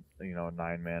 a whole, you know, a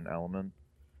 9-man element,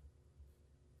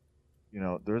 you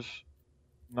know, there's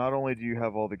not only do you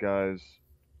have all the guys,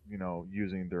 you know,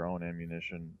 using their own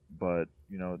ammunition, but,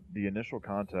 you know, the initial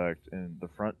contact in the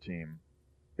front team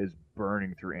is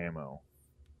burning through ammo,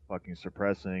 fucking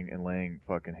suppressing and laying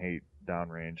fucking hate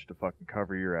downrange to fucking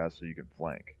cover your ass so you can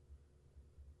flank.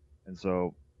 And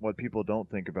so what people don't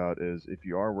think about is if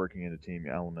you are working in a team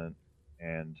element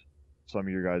and some of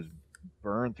your guys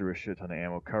burn through a shit ton of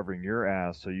ammo covering your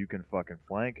ass so you can fucking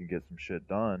flank and get some shit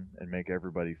done and make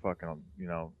everybody fucking, you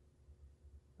know,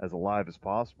 as alive as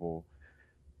possible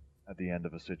at the end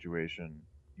of a situation,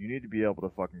 you need to be able to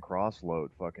fucking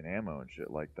cross-load fucking ammo and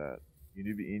shit like that. You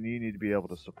need to be able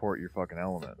to support your fucking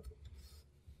element.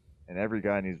 And every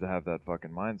guy needs to have that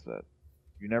fucking mindset.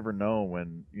 You never know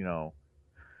when, you know,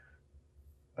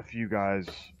 a few guys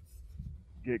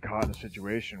get caught in a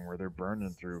situation where they're burning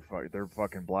through, they're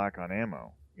fucking black on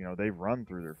ammo. You know, they've run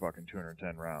through their fucking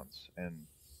 210 rounds. And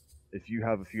if you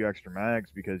have a few extra mags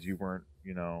because you weren't,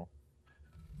 you know,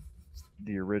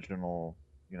 the original,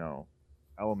 you know,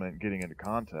 element getting into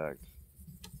contact,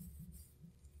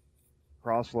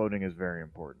 cross-loading is very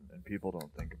important, and people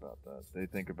don't think about that. They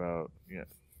think about, you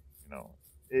know,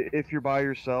 if you're by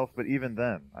yourself, but even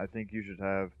then, I think you should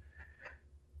have,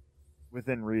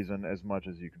 within reason, as much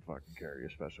as you can fucking carry,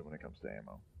 especially when it comes to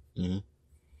ammo. Mm-hmm.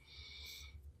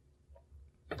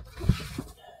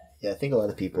 Yeah, I think a lot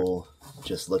of people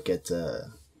just look at,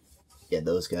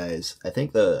 those guys. I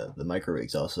think the micro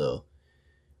rigs also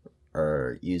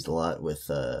are used a lot with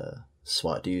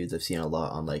SWAT dudes. I've seen a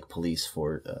lot on like police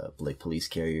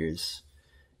carriers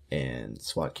and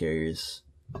SWAT carriers,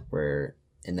 where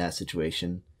in that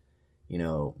situation, you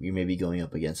know, you may be going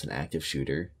up against an active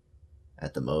shooter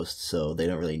at the most, so they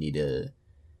don't really need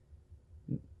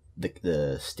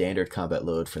the standard combat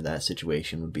load for that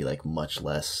situation would be like much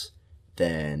less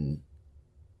than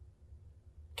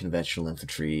conventional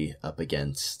infantry up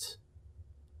against,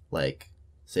 like,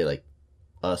 say like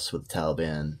us with the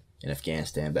Taliban in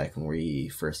Afghanistan back when we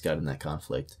first got in that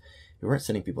conflict. We weren't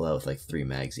sending people out with like 3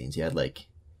 magazines. You had like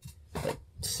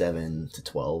 7 to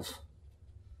 12,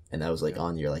 and that was like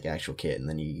on your like actual kit, and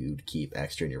then you'd keep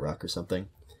extra in your ruck or something.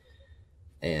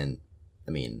 And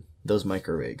I mean, those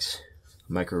micro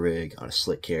rig on a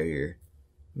slick carrier,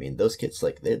 I mean, those kits,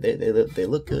 like they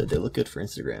look good. They look good for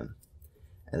Instagram.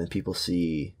 And then people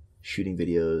see shooting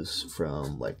videos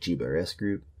from like GBRS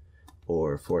group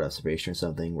or Forward Observation or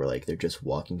something, where like they're just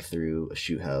walking through a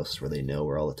shoot house where they know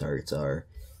where all the targets are,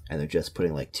 and they're just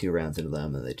putting like 2 rounds into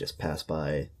them, and they just pass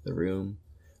by the room,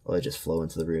 or they just flow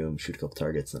into the room, shoot a couple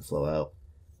targets, and then flow out.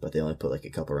 But they only put like a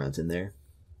couple rounds in there,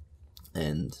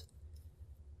 and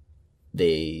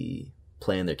they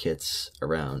plan their kits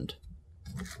around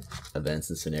events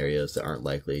and scenarios that aren't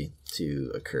likely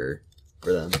to occur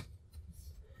for them.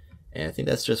 And I think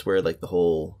that's just where like the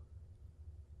whole,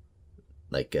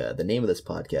 like the name of this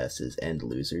podcast is End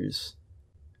Losers,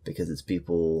 because it's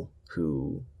people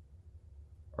who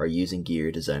are using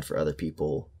gear designed for other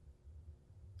people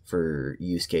for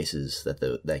use cases that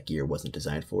that gear wasn't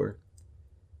designed for.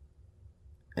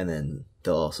 And then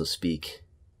they'll also speak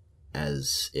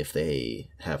as if they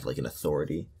have like an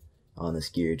authority on this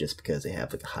gear just because they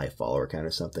have like a high follower count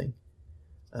or something.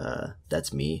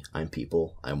 That's me. I'm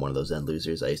people. I'm one of those end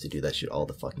losers. I used to do that shit all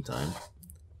the fucking time.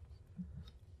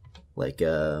 Like,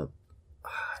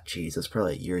 geez, that's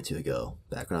probably a year or two ago,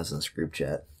 back when I was in this group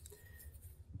chat.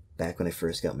 Back when I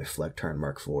first got my Flectarn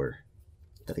Mark IV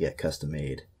that I got custom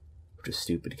made, which was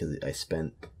stupid because I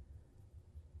spent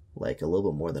like a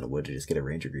little bit more than I would to just get a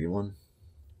Ranger Green one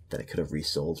that I could have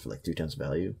resold for like 3 times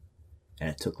value, and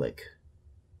it took like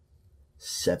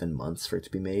 7 months for it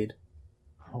to be made.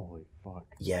 Holy fuck.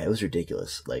 Yeah, it was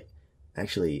ridiculous. Like,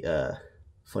 actually,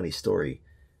 funny story.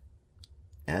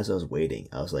 As I was waiting,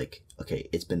 I was like, okay,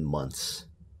 it's been months,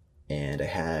 and I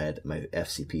had my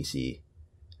FCPC.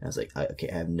 And I was like, I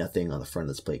have nothing on the front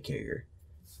of this plate carrier.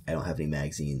 I don't have any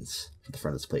magazines for the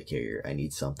front of this plate carrier. I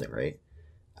need something, right?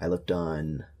 I looked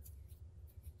on,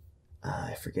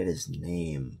 I forget his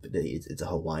name, but it's a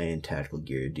Hawaiian tactical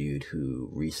gear dude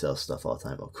who resells stuff all the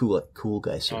time. Oh, cool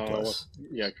guy surplus.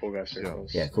 Yeah, cool guy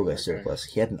surplus. Yeah, cool guy surplus.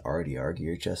 He had an RDR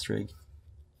gear chest rig,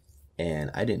 and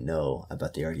I didn't know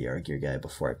about the RDR gear guy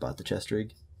before I bought the chest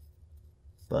rig.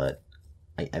 But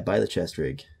I buy the chest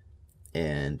rig,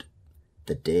 and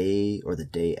the day or the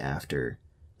day after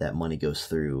that money goes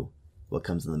through, what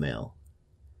comes in the mail?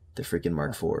 The freaking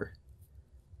Mark IV.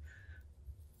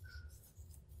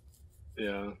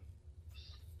 Yeah.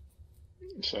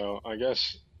 So I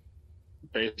guess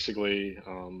basically,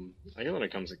 I guess when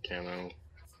it comes to camo,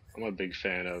 I'm a big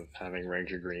fan of having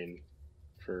Ranger Green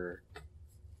for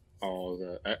all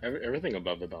the everything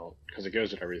above the belt, because it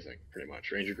goes with everything pretty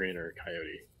much. Ranger Green or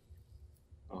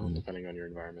Coyote, depending on your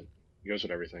environment, it goes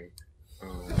with everything.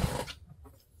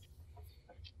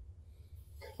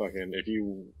 Fucking, if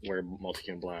you wear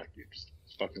multicam black, you just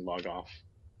fucking log off.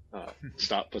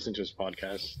 Stop listening to his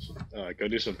podcast. Go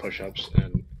do some push-ups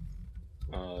and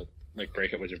like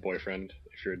break up with your boyfriend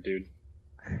if you're a dude.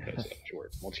 Because if you wear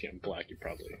multicam black, you're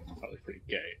probably pretty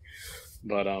gay.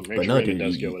 But no, dude,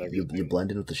 does go with everything. you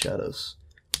blend in with the shadows,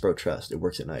 bro. Trust, it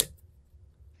works at night.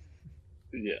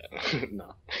 Yeah,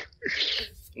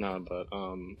 no, but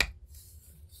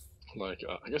like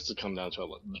I guess to come down to a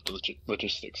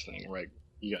logistics thing, right?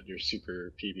 You got your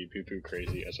super pee poo poo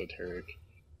crazy esoteric,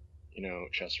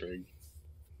 chest rig,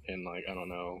 and like I don't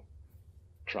know,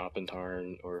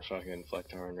 Troppentarn or fucking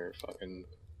Flectarn or fucking.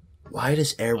 Why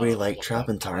does everybody like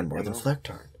Troppentarn more than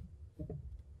Flectarn?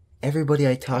 Everybody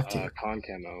I talk to, con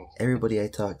camo. Everybody I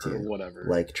talk to, whatever,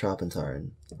 like Troppentarn,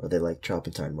 or they like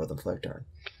Troppentarn more than Flectarn.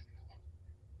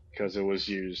 Because it was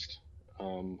used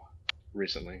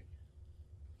recently.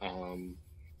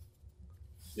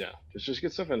 Yeah, just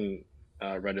get stuff in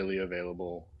readily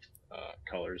available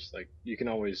colors. Like you can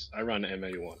always, I run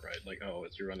M81, right? Like, oh,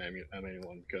 you run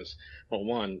M81 because, well,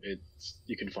 one,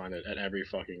 you can find it at every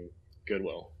fucking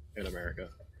Goodwill in America.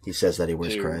 He says that he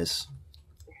wears cries.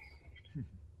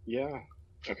 Yeah.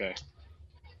 Okay.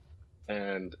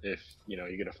 And if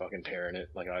you get a fucking tear in it,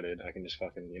 like I did, I can just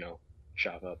fucking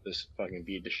chop up this fucking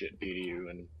bead to shit BDU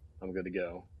and I'm good to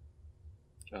go.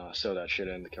 Sew that shit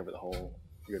in to cover the hole.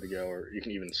 You're good to go. Or you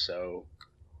can even sew.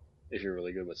 If you're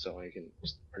really good with sewing, you can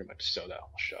just pretty much sew that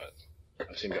hole shut.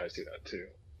 I've seen guys do that too.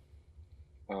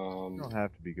 You don't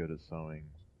have to be good at sewing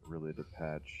really to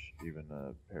patch even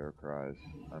a pair of cries.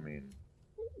 I mean,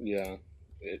 yeah,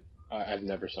 I've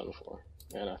never sewn before,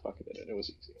 and I fucking did it. It was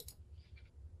easy.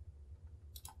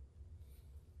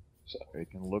 So it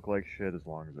can look like shit as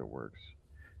long as it works.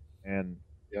 And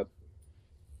yep.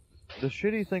 The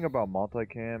shitty thing about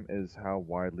multicam is how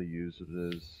widely used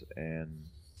it is, and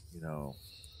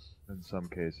in some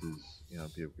cases,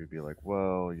 people could be like,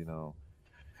 well,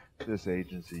 this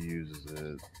agency uses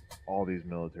it, all these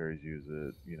militaries use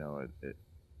it, it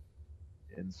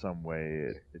in some way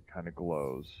it kind of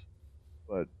glows.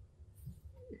 But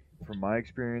from my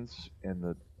experience and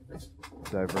the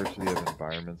diversity of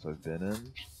environments I've been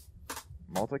in,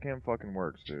 multicam fucking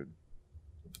works, dude.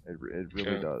 It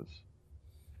really does.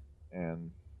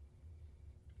 And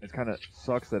it kind of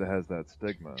sucks that it has that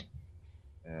stigma.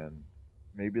 And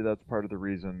maybe that's part of the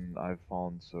reason I've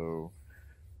fallen so,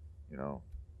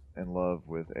 in love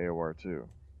with AOR too.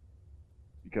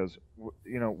 Because,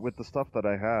 with the stuff that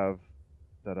I have,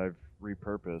 that I've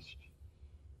repurposed,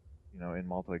 in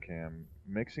multicam,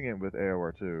 mixing it with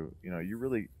AOR 2, you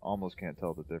really almost can't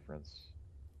tell the difference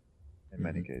in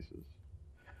many cases.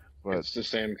 But it's the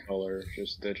same color,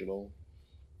 just digital.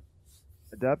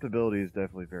 Adaptability is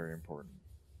definitely very important.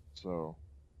 So,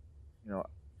 you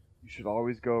should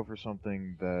always go for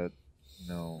something that,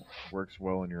 works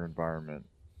well in your environment.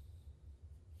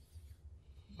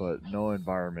 But no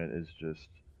environment is just,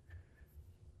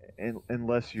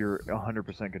 unless you're 100%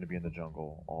 going to be in the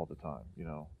jungle all the time,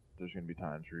 there's going to be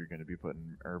times where you're going to be put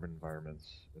in urban environments,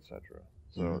 etc.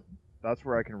 So that's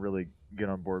where I can really get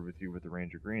on board with you with the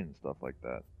Ranger Green and stuff like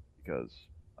that. Because,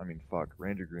 I mean, fuck,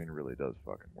 Ranger Green really does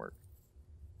fucking work.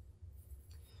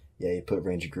 Yeah, you put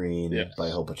Ranger Green, buy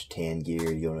a whole bunch of tan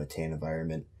gear, you go in a tan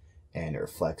environment, and it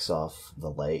reflects off the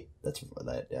light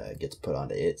that gets put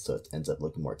onto it, so it ends up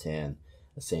looking more tan.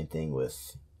 The same thing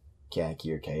with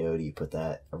khaki or coyote, you put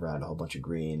that around a whole bunch of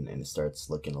green, and it starts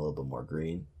looking a little bit more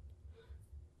green.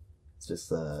 It's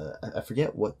just, I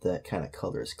forget what that kind of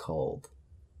color is called.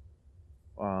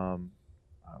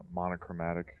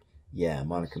 Monochromatic. Yeah,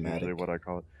 monochromatic. That's usually what I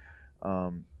call it.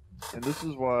 And this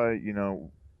is why,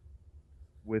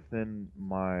 within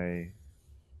my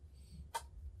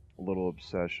little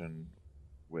obsession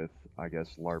with, I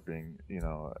guess, LARPing,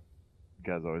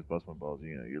 guys always bust my balls,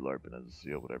 you're LARPing as a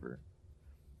SEAL, whatever.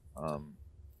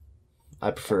 I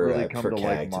prefer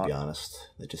CAG, to be honest.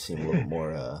 They just seem a little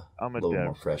more, I'm a little dev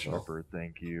more professional. LARPer,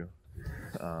 thank you.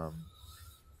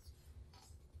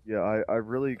 Yeah, I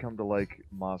really come to like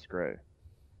Moss Gray.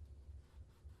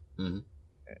 Mm-hmm.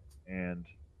 And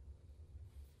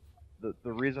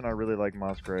the reason I really like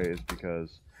Moss Gray is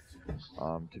because,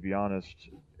 to be honest,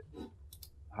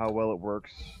 how well it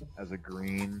works as a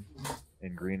green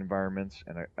in green environments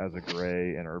and as a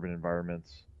gray in urban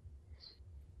environments.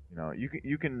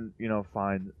 You can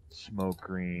find smoke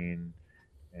green,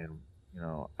 and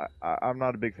I'm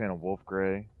not a big fan of wolf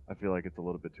gray. I feel like it's a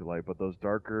little bit too light, but those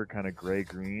darker kind of gray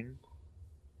green,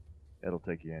 it'll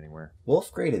take you anywhere.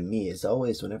 Wolf gray to me is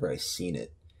always, whenever I've seen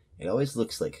it, it always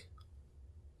looks like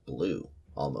blue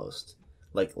almost,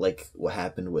 like what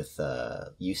happened with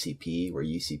UCP, where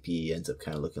UCP ends up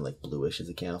kind of looking like bluish as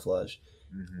a camouflage.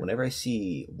 Whenever I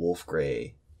see wolf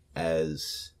gray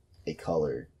as a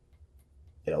color,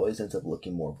 it always ends up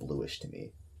looking more bluish to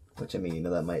me, which, I mean,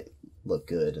 that might look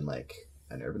good in like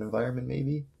an urban environment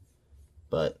maybe,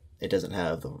 but it doesn't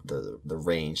have the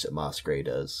range that Moss Gray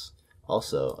does.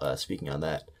 Also, speaking on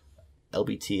that,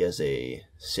 LBT has a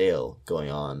sale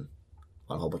going on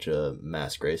a whole bunch of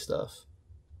Mass Gray stuff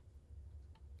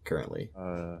currently.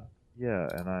 Yeah,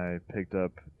 and I picked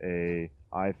up a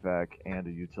IFAC and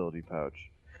a utility pouch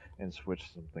and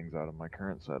switched some things out of my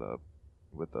current setup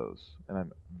with those, and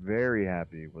I'm very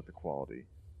happy with the quality.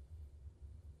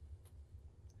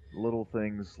 Little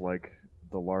things like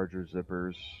the larger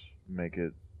zippers make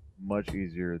it much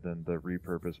easier than the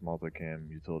repurposed multicam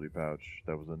utility pouch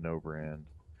that was a no brand.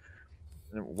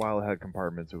 And while it had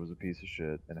compartments, it was a piece of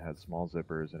shit, and it had small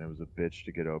zippers, and it was a bitch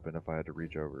to get open if I had to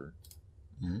reach over.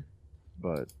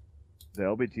 But the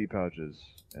LBT pouches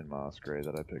in Moss Gray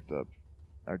that I picked up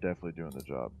are definitely doing the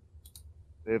job.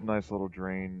 They have nice little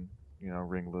drain,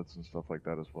 ringlets and stuff like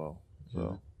that as well.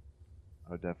 So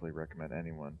I would definitely recommend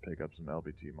anyone pick up some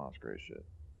LBT Moss Gray shit.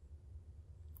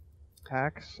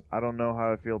 Packs, I don't know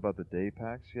how I feel about the day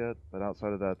packs yet, but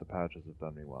outside of that, the pouches have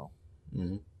done me well.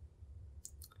 You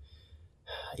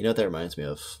know what that reminds me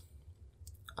of?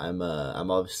 I'm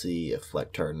obviously a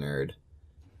Flectar nerd,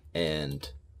 and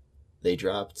they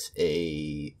dropped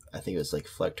I think it was like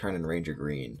Flectar and Ranger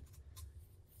Green,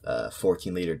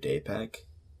 14-liter day pack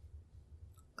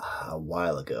a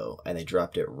while ago, and they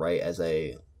dropped it right as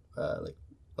I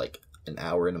like an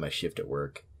hour into my shift at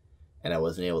work, and I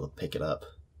wasn't able to pick it up.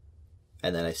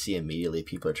 And then I see immediately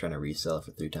people are trying to resell it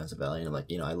for 3 times the value, and I'm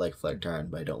like, I like Flectar,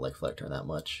 but I don't like Flectar that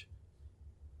much.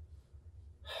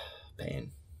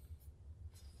 Pain.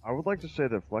 I would like to say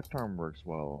that Flectarm works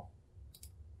well,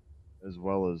 as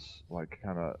well as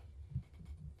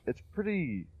it's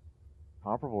pretty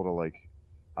comparable to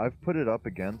I've put it up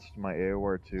against my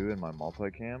AOR2 and my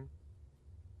multicam,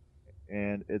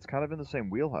 and it's kind of in the same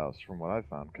wheelhouse from what I've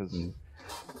found, because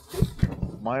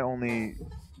my only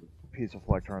piece of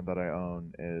Flectarm that I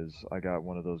own is I got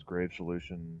one of those Grave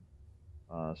Solution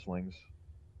slings.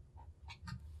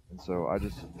 And so I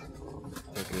just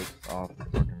took it off the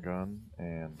fucking gun,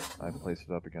 and I placed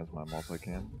it up against my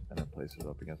multicam, and I placed it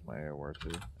up against my AOR2,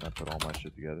 and I put all my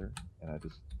shit together, and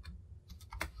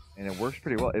it works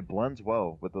pretty well. It blends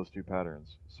well with those two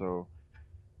patterns. So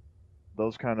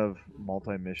those kind of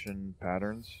multi-mission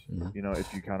patterns,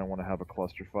 if you kind of want to have a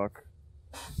clusterfuck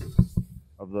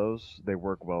of those, they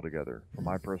work well together. From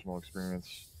my personal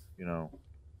experience,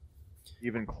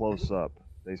 even close up,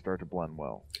 they start to blend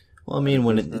well. Well, I mean,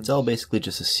 when it's all basically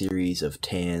just a series of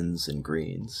tans and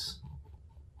greens.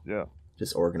 Yeah.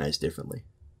 Just organized differently.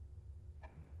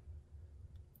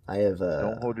 I have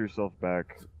Don't hold yourself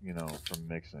back, from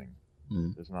mixing.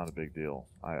 It's not a big deal.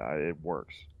 It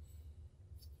works.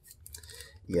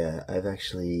 Yeah, I've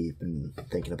actually been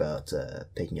thinking about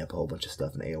picking up a whole bunch of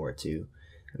stuff in AOR2.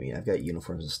 I mean, I've got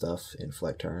uniforms and stuff in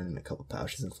Flectarn and a couple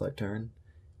pouches in Flectarn.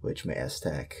 which my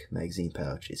S-Tac magazine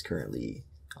pouch is currently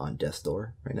on death's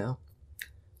door right now.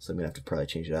 So I'm going to have to probably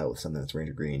change it out with something that's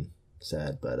Ranger Green.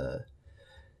 Sad, but, I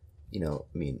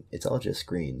mean, it's all just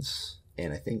greens.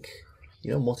 And I think,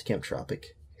 Multicam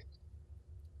Tropic.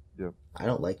 Yep. I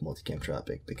don't like Multicam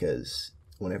Tropic because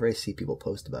whenever I see people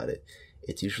post about it,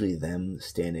 it's usually them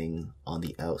standing on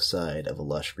the outside of a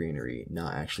lush greenery,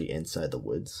 not actually inside the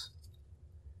woods.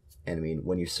 And I mean,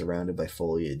 when you're surrounded by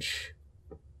foliage,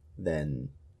 then,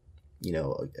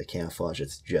 a camouflage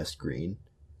that's just green,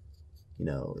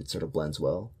 it sort of blends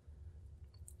well.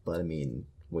 But I mean,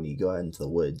 when you go out into the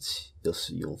woods,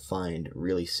 you'll find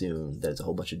really soon that it's a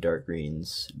whole bunch of dark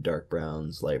greens, dark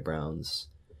browns, light browns,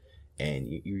 and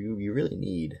you really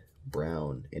need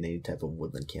brown in any type of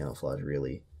woodland camouflage,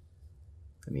 really.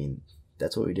 I mean,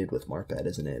 that's what we did with Marpat,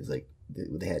 isn't it? It's like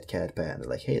they had Cadpat, and they're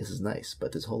like, hey, this is nice,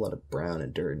 but there's a whole lot of brown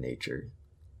and dirt in nature.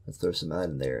 Let's throw some of that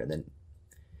in there, and then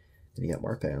you got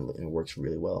Marpat, and it works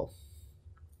really well.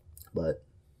 But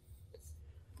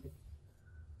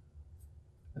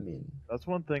I mean, that's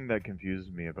one thing that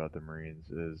confuses me about the Marines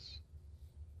is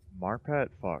Marpat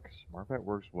fucks. Marpat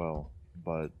works well,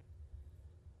 but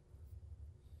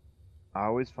I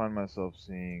always find myself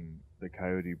seeing the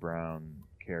Coyote Brown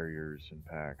carriers and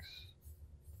packs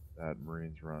that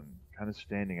Marines run kind of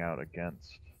standing out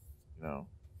against, the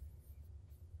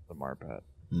Marpat.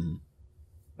 mm-hmm.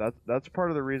 That's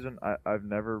part of the reason I've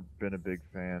never been a big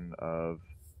fan of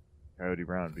Coyote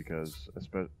Brown, because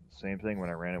same thing when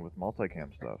I ran it with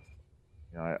multicam stuff.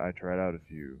 I tried out a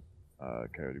few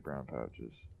Coyote Brown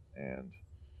pouches and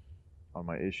on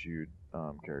my issued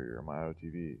carrier, on my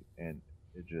OTV, and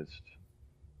it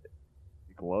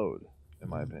glowed, in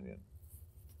my opinion.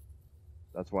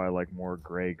 That's why I like more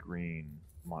gray-green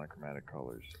monochromatic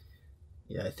colors.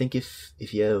 Yeah, I think if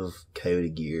you have Coyote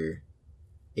gear,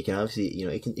 it can obviously,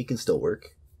 it can still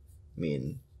work. I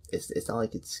mean, it's not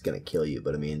like it's gonna kill you,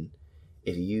 but I mean,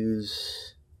 if you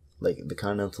use like the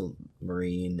Continental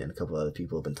Marine and a couple other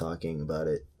people have been talking about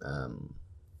it,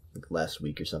 like last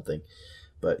week or something,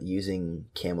 but using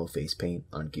camo face paint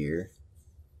on gear,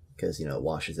 because it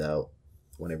washes out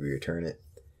whenever you return it.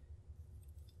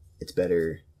 It's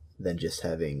better than just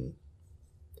having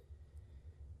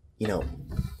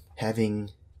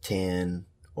tan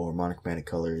or monochromatic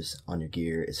colors on your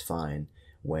gear is fine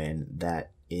when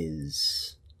that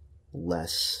is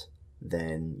less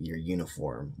than your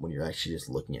uniform, when you're actually just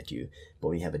looking at you. But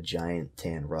when you have a giant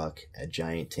tan ruck, a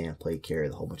giant tan plate carrier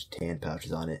with a whole bunch of tan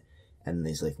pouches on it, and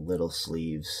these like little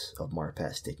sleeves of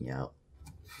Marpat sticking out,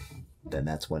 then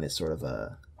that's when it's sort of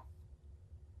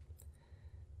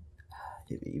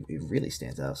it really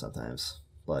stands out sometimes.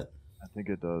 But I think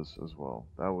it does as well.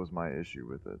 That was my issue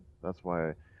with it. That's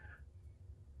why,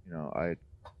 I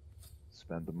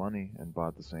spent the money and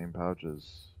bought the same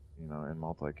pouches, in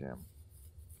multicam.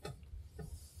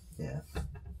 Yeah.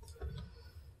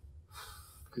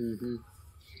 Mm-hmm.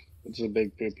 It's a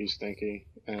big poopy stinky,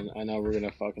 and I know we're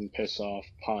gonna fucking piss off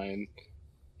Pine,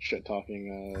 shit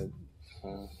talking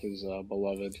his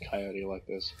beloved Coyote like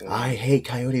this. But I hate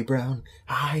Coyote Brown.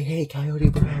 I hate Coyote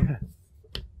Brown.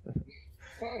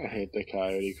 I hate the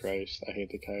Coyote Christ. I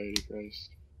hate the Coyote Christ.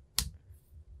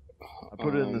 I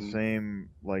put it in the same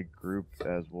group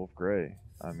as Wolf Gray.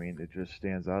 I mean, it just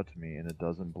stands out to me, and it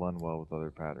doesn't blend well with other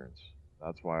patterns.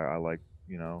 That's why I like,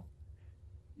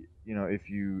 if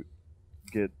you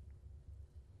get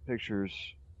pictures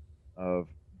of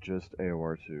just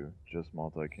AOR2, just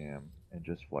multicam, and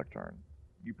just Flectarn,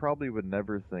 you probably would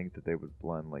never think that they would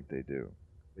blend like they do.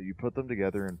 But you put them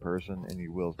together in person, and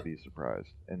you will be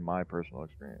surprised, in my personal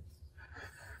experience.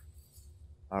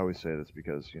 I always say this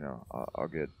because, I'll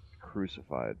get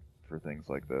crucified for things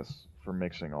like this, for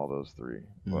mixing all those three.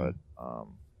 Mm. But,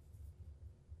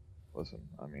 listen,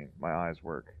 I mean, my eyes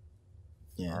work.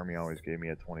 Yeah. Army always gave me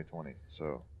a 20/20,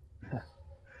 so.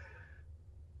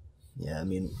 Yeah, I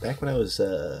mean, back when I was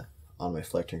on my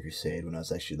Flectarn crusade, when I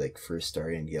was actually first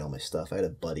starting to get all my stuff, I had a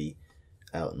buddy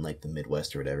out in the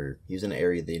Midwest or whatever. He was in an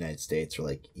area of the United States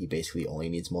where he basically only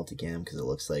needs multicam because it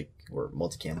looks like where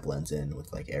multicam blends in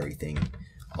with everything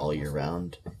all year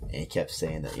round. And he kept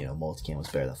saying that multicam was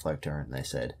better than Flectarn, and I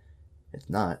said it's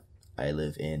not. I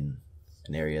live in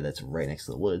an area that's right next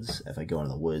to the woods. If I go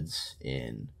into the woods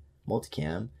in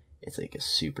multicam, it's like a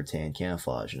super tan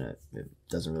camouflage, and it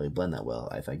doesn't really blend that well.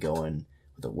 If I go in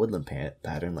with a woodland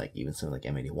pattern, even something like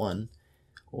M81,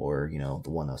 or the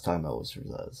one I was talking about was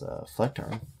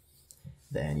Flectarn,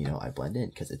 then I blend in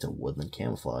because it's a woodland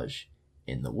camouflage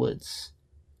in the woods.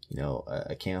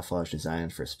 A camouflage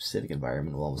designed for a specific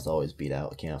environment will almost always beat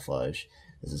out a camouflage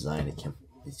that's designed to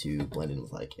blend in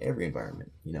with every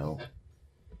environment.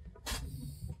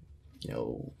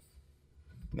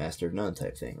 master of none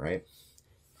type thing, right?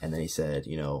 And then he said,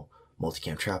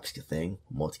 multicam tropic's a thing.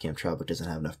 Multicam tropic doesn't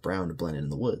have enough brown to blend in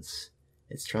the woods.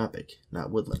 It's tropic,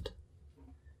 not woodland.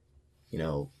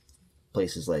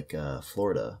 Places like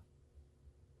Florida,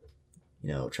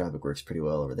 tropic works pretty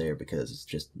well over there because it's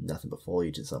just nothing but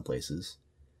foliage in some places.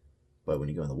 But when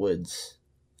you go in the woods,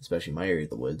 especially my area of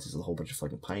the woods, there's a whole bunch of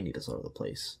fucking pine needles all over the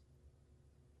place.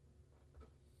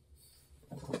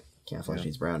 Camouflage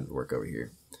needs brown to work over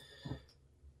here.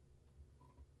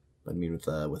 But I mean,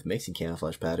 with mixing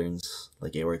camouflage patterns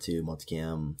like AOR2,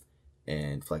 multicam,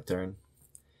 and Flectarn,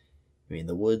 I mean,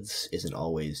 the woods isn't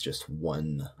always just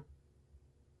one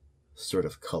sort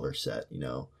of color set,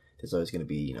 There's always going to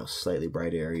be, slightly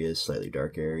bright areas, slightly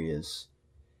dark areas.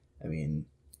 I mean,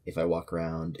 if I walk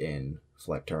around in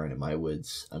Flectarn in my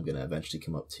woods, I'm going to eventually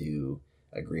come up to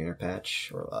a greener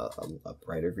patch or a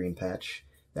brighter green patch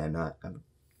that I'm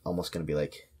almost going to be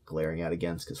like glaring out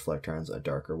against because Flectarn's a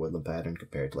darker woodland pattern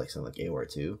compared to like something like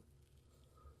AOR2,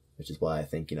 which is why I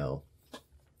think,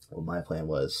 what my plan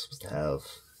was to have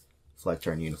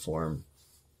Flectarn uniform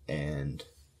and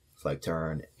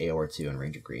Flectarn, AOR2, and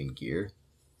Ranger Green gear.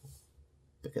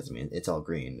 Because, I mean, it's all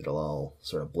green. It'll all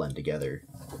sort of blend together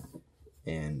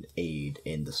and aid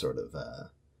in the sort of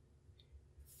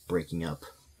breaking up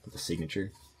the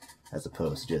signature as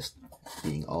opposed to just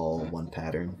being all one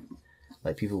pattern.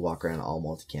 Like, people walk around all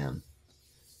multicam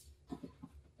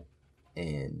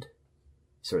and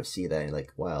sort of see that and you're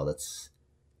like, wow,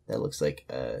 that looks like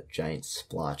a giant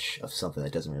splotch of something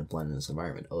that doesn't really blend in this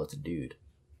environment. Oh, it's a dude.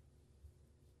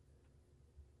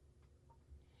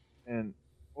 And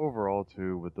overall,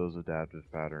 too, with those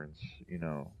adaptive patterns,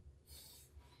 when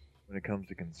it comes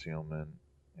to concealment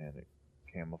and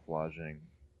camouflaging,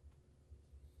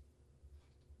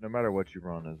 no matter what you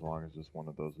run, as long as it's one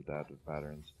of those adaptive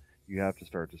patterns, you have to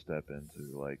start to step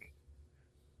into, like,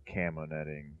 camo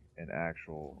netting and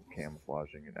actual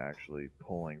camouflaging and actually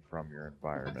pulling from your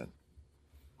environment,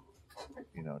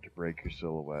 to break your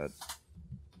silhouette,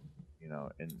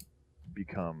 and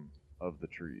become of the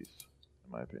trees,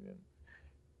 in my opinion.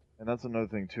 And that's another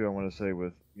thing too I want to say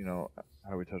with,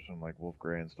 how we touched on like wolf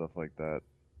gray and stuff like that.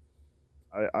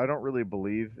 I don't really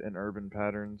believe in urban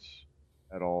patterns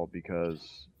at all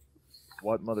because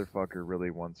what motherfucker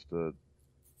really wants to,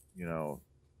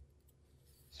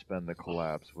 spend the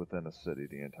collapse within a city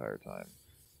the entire time?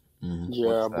 Mm-hmm. Yeah,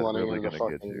 What's that blending really into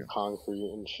gonna get fucking you?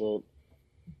 concrete and shit.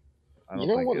 I don't You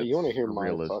know think what? it's You want to hear my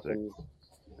realistic. fucking?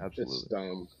 Absolutely. It's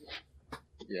dumb.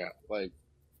 Yeah, like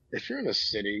if you're in a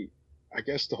city, I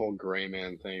guess the whole gray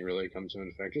man thing really comes into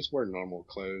effect. Just wear normal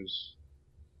clothes.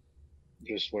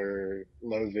 Just wear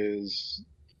low vis.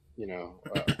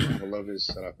 Have a low vis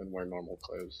setup and wear normal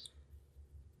clothes.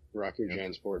 Rock your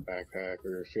JanSport backpack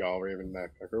or Fjall Raven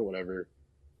backpack or whatever.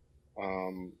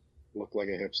 Look like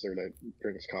a hipster that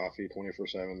drinks coffee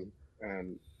 24/7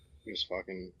 and just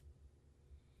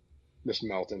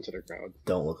melt into the crowd.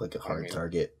 Don't look like a hard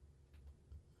target.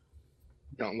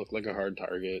 Don't look like a hard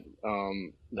target.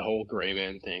 The whole gray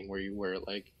man thing where you wear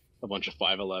like a bunch of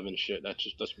 511 shit, that's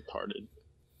retarded.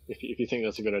 If you think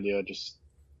that's a good idea, just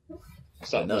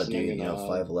stop listening. Dude,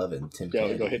 511, Tim go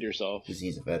Kennedy. Go hit yourself.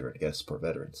 He's a veteran. You gotta support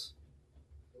veterans.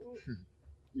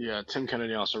 Yeah, Tim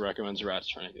Kennedy also recommends rats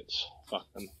tourniquets.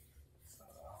 Fuck them.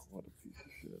 What a piece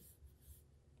of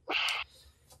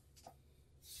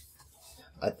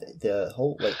shit. The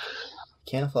whole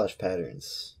camouflage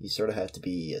patterns, you sort of have to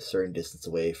be a certain distance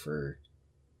away for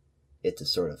it to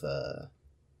sort of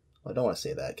I don't want to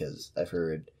say that because I've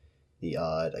heard the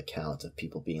odd account of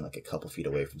people being like a couple feet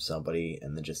away from somebody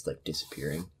and then just like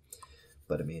disappearing.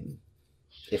 But I mean,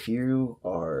 if you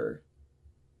are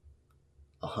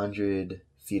 100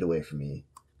 feet away from me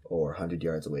or 100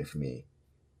 yards away from me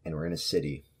and we're in a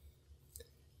city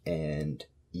and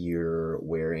you're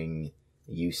wearing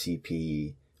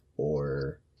UCP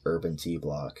or urban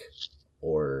T-block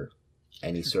or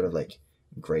any sort of like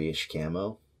grayish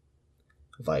camo,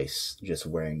 vice just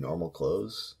wearing normal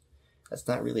clothes, that's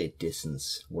not really a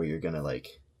distance where you're gonna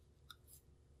like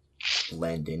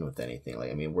blend in with anything.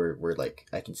 Like, I mean, we're like,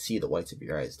 I can see the whites of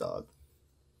your eyes, dog.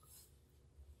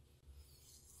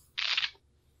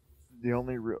 The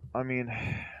only real, I don't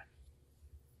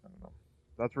know.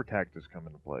 That's where tactics come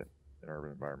into play in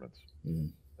urban environments. Mm-hmm.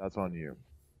 That's on you.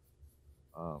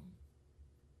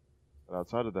 But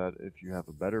outside of that, if you have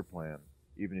a better plan,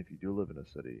 even if you do live in a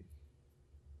city,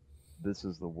 this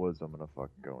is the woods I'm gonna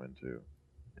fucking go into,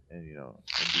 and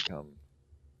and become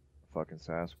a fucking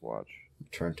Sasquatch.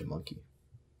 Turn to monkey.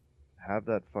 Have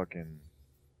that fucking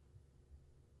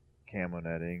camo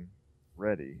netting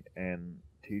ready, and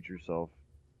teach yourself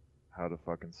how to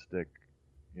fucking stick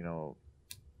you know,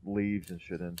 leaves and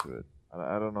shit into it.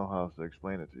 I don't know how else to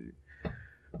explain it to you.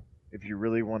 If you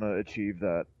really want to achieve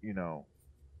that, you know,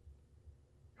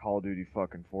 Call of Duty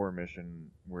fucking 4 mission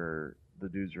where the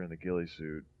dudes are in the ghillie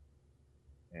suit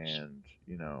and,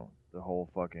 you know, the whole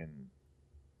fucking,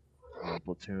 you know,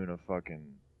 platoon of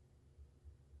fucking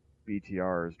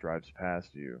BTRs drives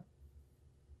past you,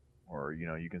 or, you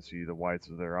know, you can see the whites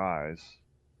of their eyes,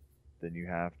 then you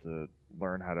have to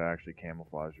learn how to actually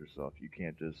camouflage yourself. You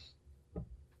can't just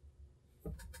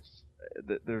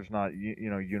there's not you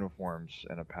know, uniforms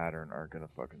and a pattern aren't gonna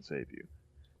fucking save you.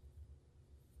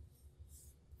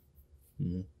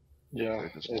 Mm-hmm. Yeah,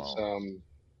 it's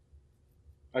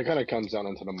it kind of comes down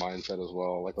into the mindset as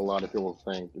well. Like a lot of people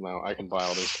think, you know, I can buy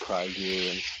all this pride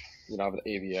gear and, you know, I have the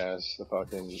AVS, the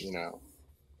fucking, you know,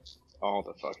 all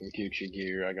the fucking Gucci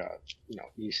gear. I got, you know,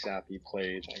 ESAP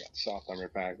plates. I got soft armor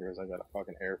packers. I got a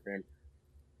fucking airframe.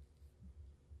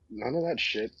 None of that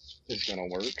shit is gonna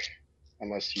work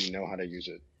unless you know how to use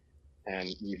it and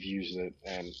you've used it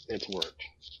and it's worked.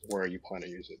 Where you plan to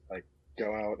use it? Like,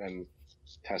 go out and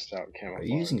test out camouflage. Are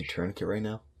you using a tourniquet right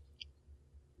now?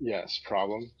 Yes.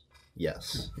 Problem?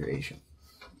 Yes, you're Asian.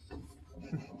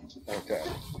 Okay.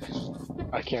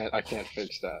 I can't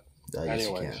fix that. Yes,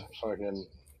 you Anyways, can. fucking.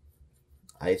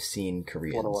 I've seen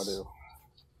Koreans. What do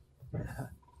I do?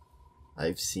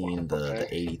 I've seen the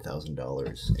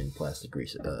 $80,000 in plastic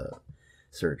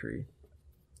surgery.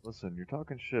 Listen, you're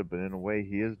talking shit, but in a way,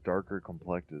 he is darker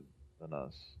complected than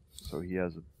us, so he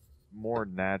has a more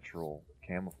natural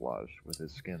camouflage with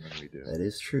his skin than we do. That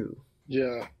is true.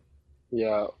 Yeah.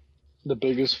 Yeah. The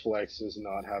biggest flex is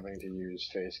not having to use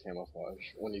face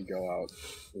camouflage when you go out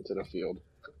into the field.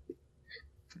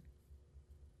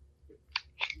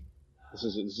 This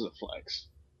is a flex.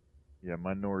 Yeah,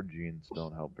 my Nord genes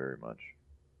don't help very much.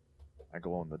 I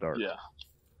glow in the dark. Yeah.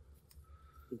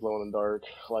 Glow in the dark,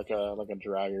 like a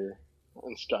dragger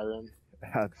in Skyrim.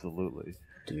 Absolutely.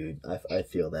 Dude, I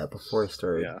feel that. Before I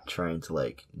started trying to,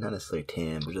 like, not necessarily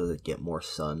tan, but just like, get more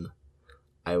sun,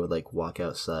 I would, like, walk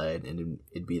outside and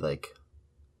it'd be like,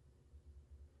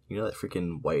 you know that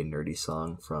freaking white nerdy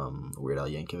song from Weird Al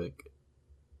Yankovic?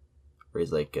 Where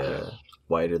he's like,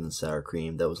 whiter than sour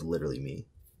cream? That was literally me.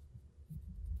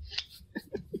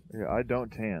 Yeah, I don't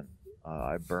tan.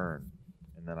 I burn,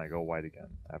 and then I go white again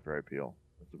after I peel.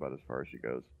 That's about as far as she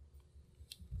goes.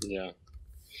 Yeah.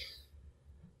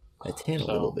 I tan a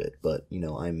little bit, but you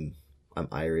know, I'm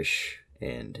Irish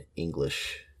and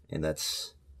English, and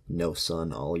that's no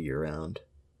sun all year round.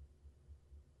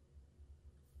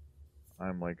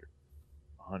 I'm like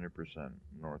 100%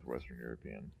 Northwestern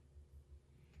European.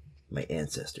 My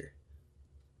ancestor.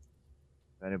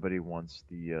 If anybody wants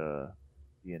the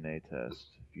DNA test,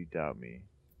 if you doubt me,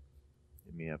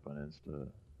 hit me up on Insta.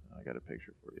 I got a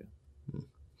picture for you.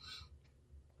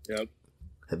 Yep.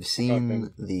 Have you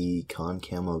seen the Con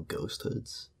Camo ghost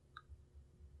hoods?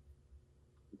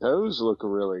 Those look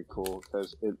really cool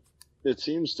because it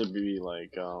seems to be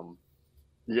like you're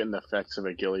getting the effects of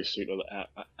a ghillie suit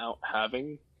without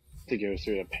having to go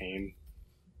through the pain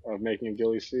of making a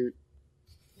ghillie suit.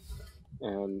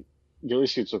 And ghillie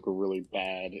suits look really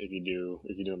bad if you do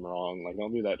them wrong. Like,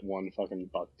 don't be that one fucking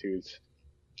bucktooth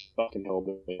fucking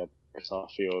hillbilly at the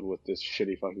soft field with this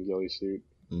shitty fucking ghillie suit.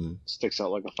 Mm. Sticks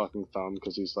out like a fucking thumb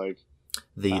because he's like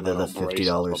the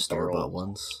 $50 store bought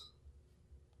ones.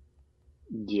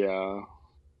 Yeah.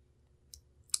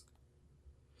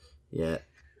 Yeah.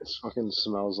 It fucking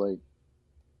smells like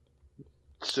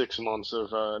 6 months of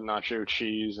nacho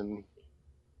cheese and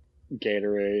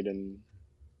Gatorade and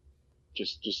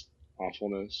just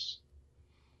awfulness.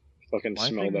 Fucking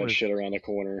smell that shit around the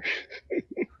corner.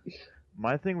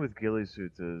 My thing with ghillie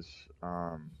suits is,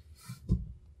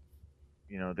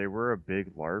 you know, they were a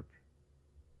big LARP,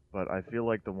 but I feel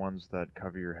like the ones that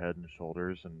cover your head and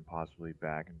shoulders and possibly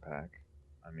back and pack,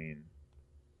 I mean,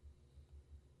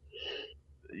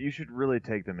 you should really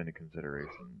take them into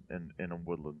consideration in a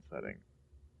woodland setting.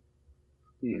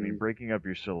 Mm-hmm. I mean, breaking up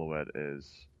your silhouette is,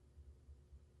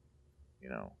 you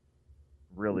know,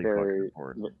 really fucking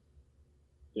important.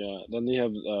 Yeah, then they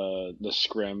have the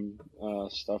scrim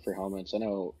stuff for helmets. I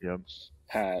know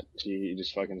Pat, he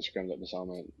just fucking scrimmed up his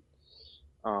helmet.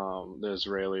 The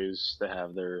Israelis, they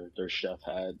have their chef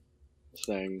hat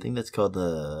thing. I think that's called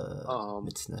the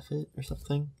Mitznefit or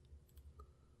something.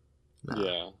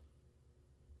 Nah.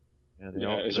 Yeah, the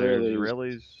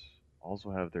Israelis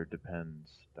also have their Depends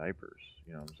diapers,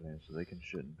 you know what I'm saying? So they can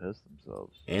shit and piss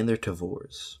themselves. And their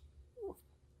Tavors.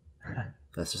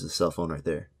 That's just a cell phone right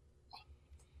there.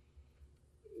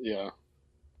 Yeah.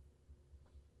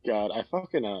 God, I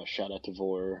fucking shout out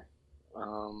Tavor.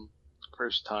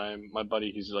 first time, my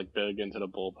buddy, he's like big into the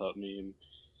bullpup meme,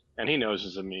 and he knows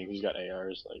it's a meme. He's got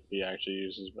ARs like he actually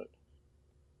uses, but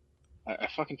I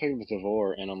fucking picked up the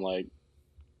Devore, and I'm like,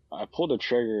 I pulled the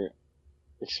trigger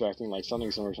expecting like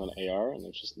something similar to an AR, and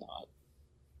it's just not.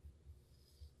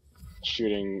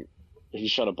 Shooting, if you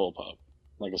shot a bullpup,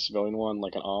 like a civilian one,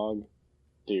 like an AUG,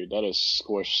 dude, that is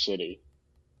squish city.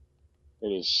 It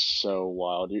is so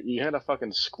wild. You had to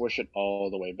fucking squish it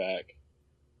all the way back.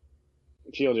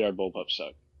 TLDR bullpups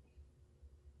suck.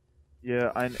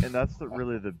 Yeah, and that's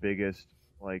really the biggest,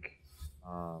 like,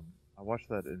 I watched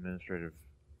that administrative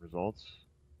results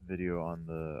video on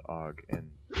the AUG,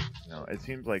 and, you know, it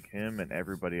seems like him and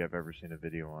everybody I've ever seen a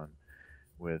video on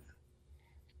with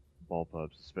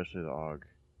bullpups, especially the AUG,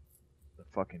 the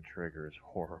fucking trigger is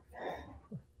horrible.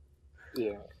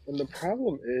 Yeah, and the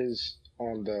problem is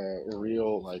on the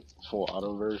real, like, full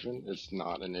auto version, it's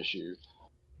not an issue.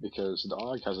 Because the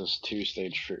AUG has this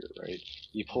two-stage trigger, right?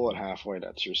 You pull it halfway,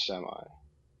 that's your semi.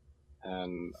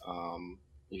 And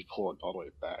you pull it all the way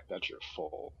back, that's your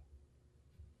full.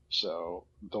 So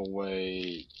the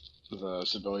way the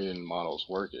civilian models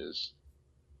work is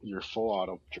your full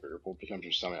auto trigger pull becomes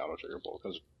your semi-auto trigger pull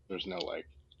because there's no like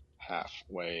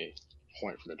halfway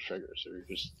point for the trigger, so you're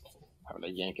just having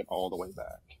to yank it all the way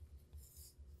back.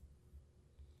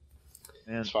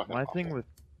 And my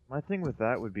thing with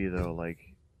that would be though, like,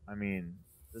 I mean,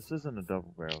 this isn't a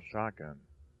double barrel shotgun.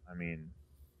 I mean,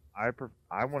 I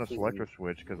want a selector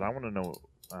switch because I want to know,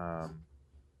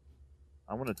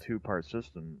 I want a two-part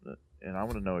system, and I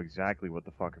want to know exactly what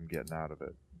the fuck I'm getting out of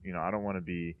it. You know, I don't want to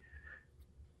be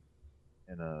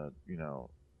in a, you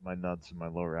know, my nuts and my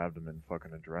lower abdomen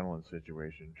fucking adrenaline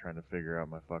situation trying to figure out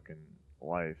my fucking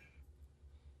life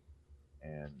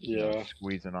and you know,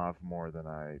 squeezing off more than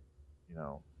I, you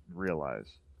know, realize.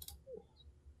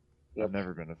 Yep. I've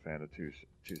never been a fan of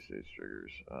two-stage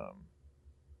triggers.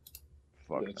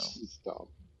 Fuck no. It's dumb.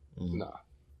 Nah.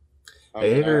 Have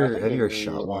you ever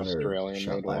shot one or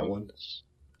shot by one?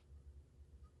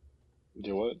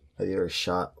 Do what? Have you ever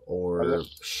shot or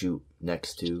shoot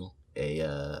next to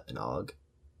an AUG?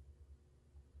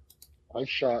 I've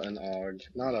shot an AUG,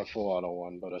 not a full auto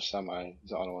one, but a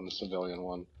semi-auto one, a civilian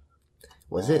one.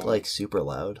 Was it like super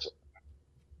loud?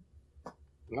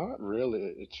 Not really.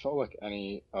 It felt like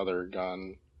any other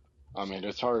gun. I mean,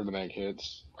 it's harder to make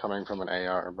hits coming from an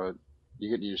AR, but you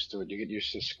get used to it. You get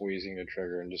used to squeezing the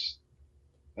trigger, and just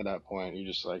at that point, you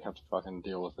just like have to fucking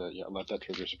deal with it. Yeah, let that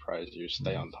trigger surprise you.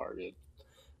 Stay on target.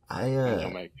 And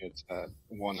you'll make hits at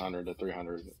 100 to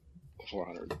 300 to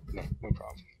 400. No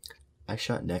problem. I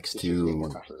shot next to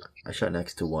one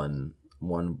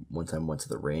time. Went to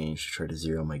the range to try to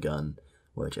zero my gun,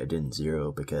 which I didn't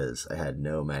zero because I had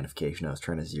no magnification. I was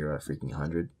trying to zero at freaking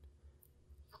 100,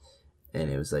 and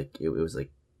it was like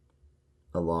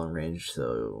a long range,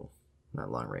 so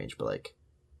not long range, but like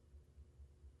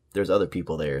there's other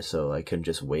people there, so I couldn't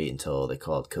just wait until they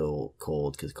called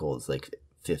cold because cold is like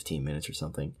 15 minutes or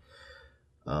something.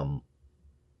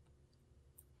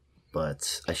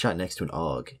 But I shot next to an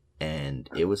AUG, and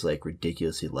it was like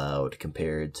ridiculously loud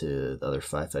compared to the other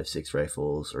 5.56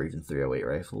 rifles or even 308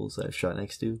 rifles that I've shot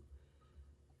next to.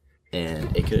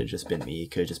 And it could have just been me.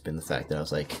 It could have just been the fact that I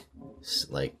was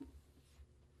like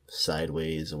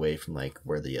sideways away from like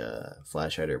where the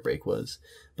flash hider break was.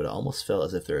 But it almost felt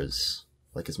as if there was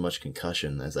like as much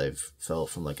concussion as I've felt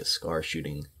from like a SCAR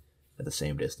shooting at the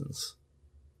same distance.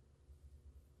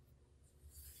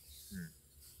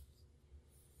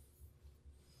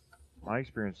 My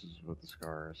experiences with the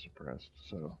SCAR are suppressed,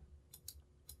 so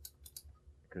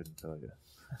I couldn't tell you.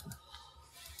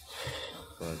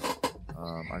 But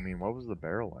I mean, what was the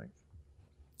barrel length?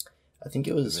 I think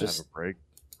it was just have a break.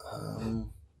 Hold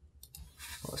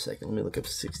a second. Let me look up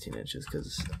 16 inches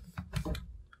because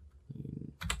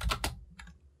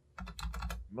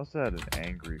must have had an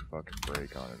angry fucking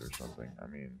break on it or something. I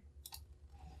mean,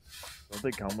 don't they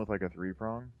come with like a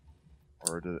 3-prong,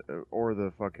 or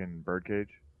the fucking birdcage?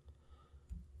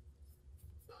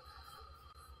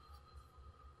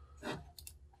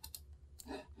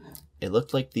 It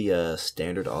looked like the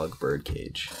standard AUG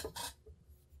birdcage.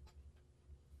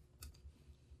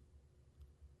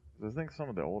 I think some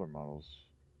of the older models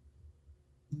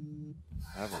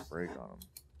have a break on them.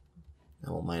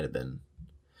 No, it might have been.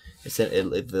 It said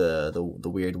the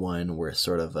weird one where it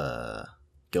sort of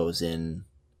goes in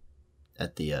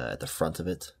at the front of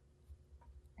it.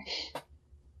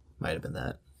 Might have been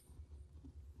that.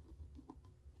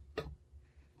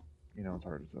 You know, it's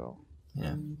hard to tell.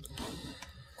 Yeah.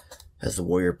 As the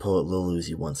warrior poet Lil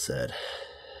Uzi once said,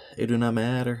 "It do not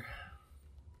matter."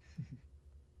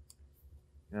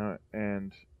 You know,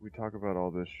 and we talk about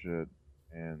all this shit,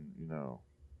 And,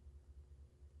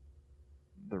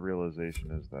 the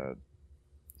realization is that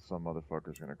some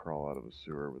motherfucker's gonna crawl out of a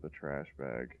sewer with a trash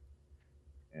bag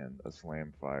and a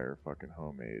slam fire fucking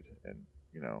homemade and,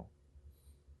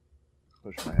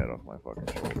 push my head off my fucking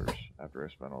shoulders after I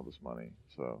spent all this money.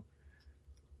 So,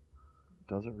 it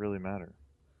doesn't really matter,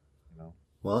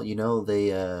 Well, they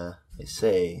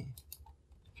say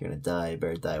if you're gonna die, you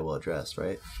better die well dressed,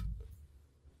 right?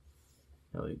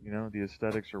 The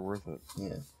aesthetics are worth it.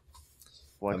 Yeah.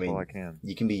 Flex while I can.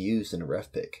 You can be used in a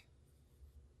ref pick.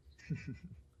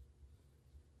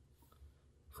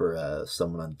 For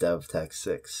someone on Dev Tech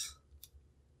 6.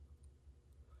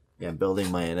 Yeah, I'm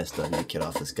building my NSW kit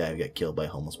off this guy who got killed by a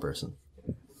homeless person.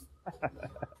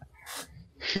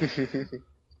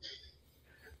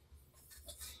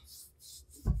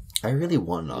 I really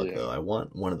want an AUG, though. I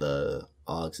want one of the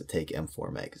AUGs that take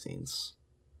M4 magazines.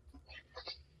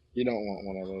 You don't want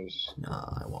one of those.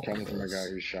 Nah, I want Coming one of from a those. guy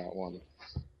who shot one.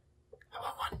 I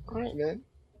want one. Alright, man.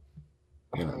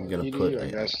 I'm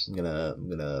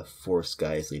gonna force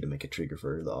Geisley to make a trigger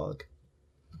for the AUG.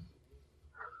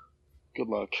 Good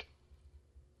luck.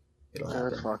 It'll Good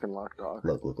happen. fucking luck, dog.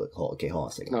 Look. Hold on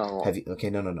a second. No.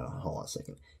 No. Hold on a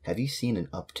second. Have you seen an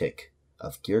uptick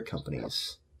of gear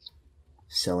companies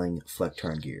selling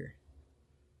Flectarn gear?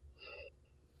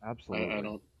 Absolutely. I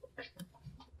don't.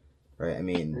 Right. I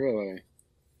mean. Really?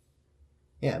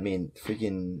 Yeah. I mean,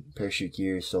 freaking Parachute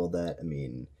Gear sold that. I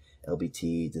mean,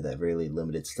 LBT did that really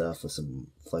limited stuff with some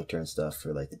Flectarn stuff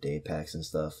for like the day packs and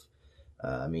stuff.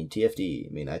 I mean, TFD.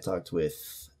 I mean, I talked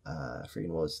with freaking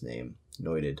what was his name?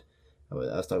 Noited. I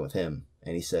was talking with him,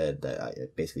 and he said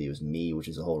that basically it was me, which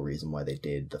is the whole reason why they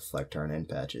did the Flectarn end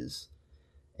patches.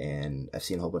 And I've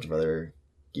seen a whole bunch of other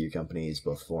gear companies,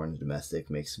 both foreign and domestic,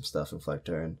 make some stuff in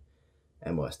Flectarn.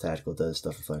 MOS Tactical does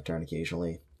stuff in Flectarn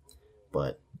occasionally.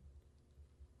 But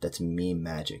that's me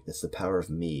magic. That's the power of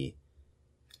me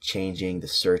changing the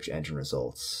search engine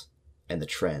results and the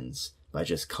trends by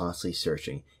just constantly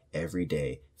searching every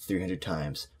day 300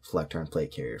 times Flectarn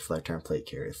plate carrier, Flectarn plate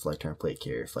carrier, Flectarn plate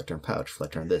carrier, Flectarn pouch,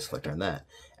 Flectarn this, Flectarn that.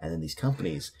 And then these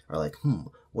companies are like,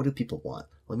 what do people want?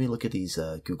 Let me look at these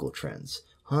Google trends.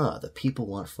 The people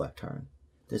want Flectarn.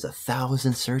 There's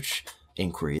 1,000 search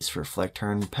inquiries for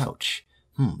Flectarn pouch.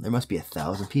 There must be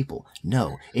 1,000 people.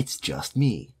 No, it's just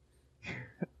me.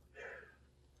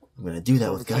 I'm going to do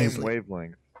that with guys. Same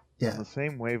wavelength. Yeah. On the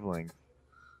same wavelength,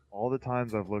 all the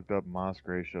times I've looked up Moss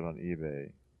Gray shit on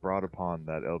eBay brought upon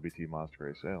that LBT Moss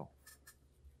Gray sale.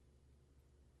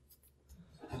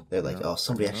 They're like,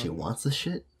 somebody actually wants this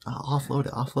shit? I'll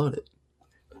offload it.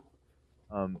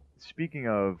 Speaking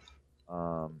of,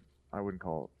 I wouldn't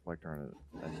call Flectarn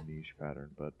a niche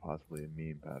pattern, but possibly a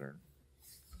meme pattern.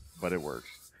 But it works.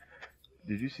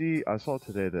 Did you see, I saw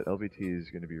today that LBT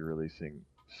is going to be releasing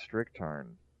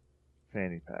Strictarn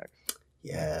fanny packs.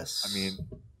 Yes. I mean,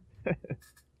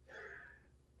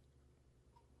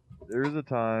 there was a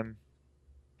time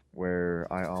where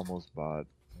I almost bought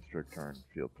a Strictarn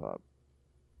field top.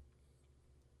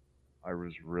 I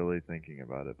was really thinking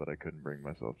about it, but I couldn't bring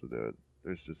myself to do it.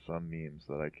 There's just some memes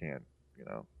that I can't,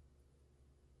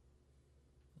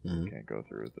 can't go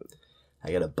through with it.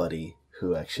 I got a buddy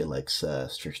who actually likes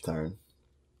Strictarn.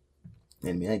 And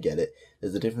I mean, I get it.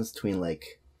 There's a difference between,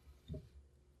 like,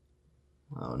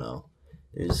 I don't know.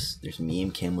 There's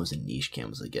meme camos and niche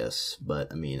camos, I guess.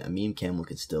 But, I mean, a meme camo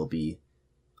could still be,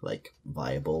 like,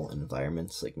 viable in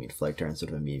environments. Like, I mean, Flectarn's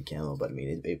sort of a meme camo, but, I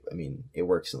mean, it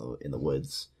works in the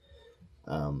woods.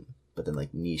 But then,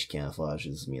 like, niche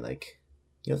camouflages, I mean, like,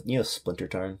 you know Splinter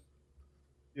Tarn?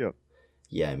 Yep.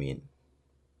 Yeah, I mean,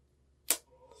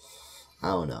 I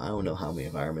don't know. I don't know how many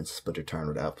environments Splinter Tarn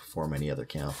would outperform any other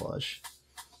camouflage.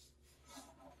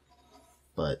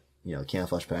 But,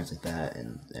 camouflage patterns like that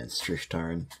and Strish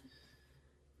Tarn,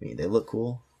 I mean, they look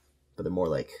cool, but they're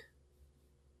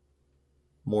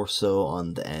more so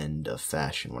on the end of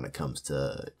fashion when it comes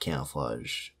to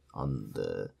camouflage, on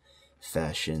the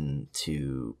fashion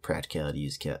to practicality,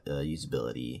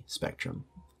 usability spectrum.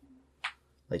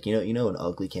 Like, an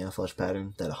ugly camouflage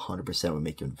pattern that 100% would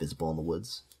make you invisible in the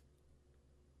woods?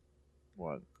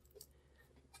 What?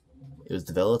 It was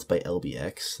developed by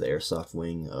LBX, the airsoft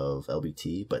wing of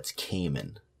LBT, but it's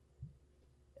Cayman.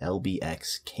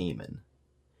 LBX Cayman.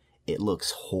 It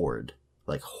looks horrid.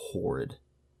 Like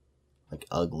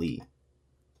ugly.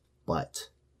 But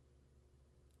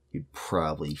you'd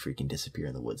probably freaking disappear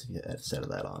in the woods if you had a set of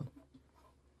that on.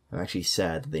 I'm actually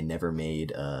sad that they never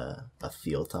made a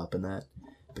field top in that,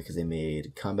 because they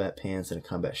made combat pants and a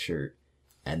combat shirt,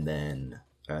 and then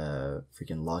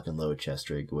freaking lock and load chest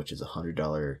rig, which is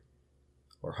 $100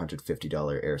 or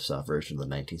 $150 airsoft version of the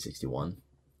 1961.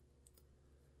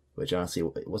 which honestly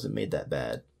it wasn't made that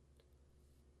bad,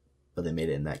 but they made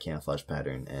it in that camouflage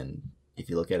pattern. And if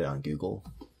you look at it on Google,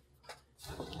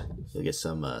 you'll get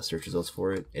some search results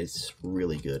for it. It's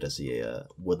really good as a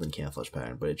woodland camouflage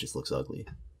pattern, but it just looks ugly.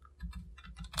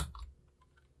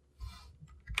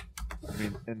 I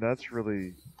mean, and that's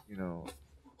really, you know,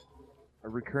 a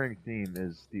recurring theme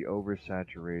is the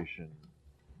oversaturation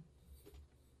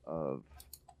of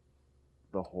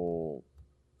the whole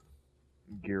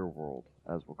gear world,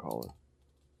 as we'll call it.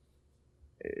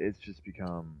 It's just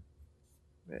become,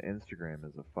 Instagram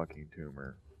is a fucking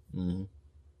tumor. Mm-hmm.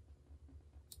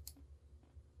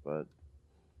 But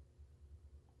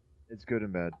it's good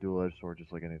and bad, dual-edged sword,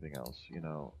 just like anything else. You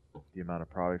know, the amount of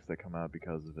products that come out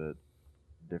because of it,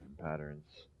 different patterns,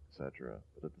 etc.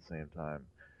 But at the same time,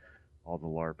 all the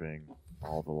LARPing,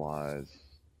 all the lies,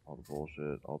 all the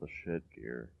bullshit, all the shit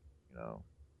gear, you know,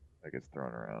 that gets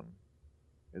thrown around.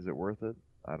 Is it worth it?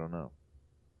 I don't know.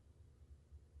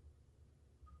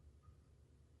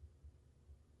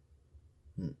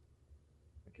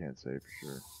 I can't say for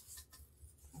sure.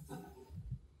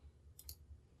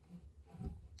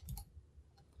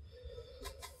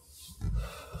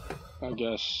 I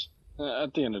guess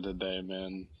at the end of the day,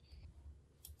 man,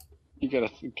 you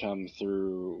gotta come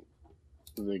through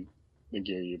the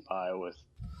gear you buy with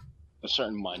a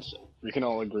certain mindset. We can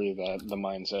all agree that the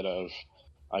mindset of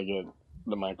I get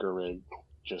the micro rig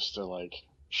just to like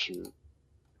shoot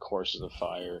courses of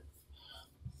fire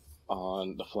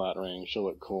on the flat range to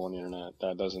look cool on the internet.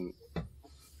 That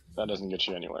doesn't get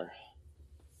you anywhere.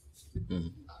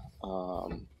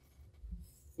 Mm-hmm.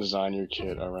 Design your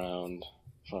kit around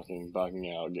fucking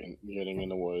bugging out, getting in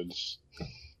the woods,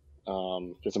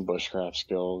 get some bushcraft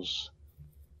skills,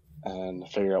 and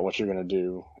figure out what you're gonna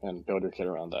do and build your kit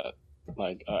around that.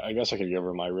 Like, I guess I could go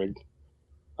over my rig.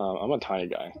 I'm a tiny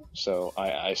guy, so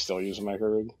I still use a micro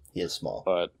rig. He is small,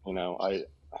 but you know,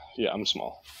 I'm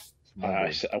small.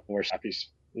 I wear sappy.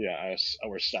 Yeah, I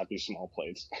wear sappy small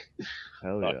plates.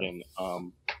 Hell fucking,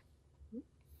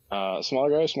 smaller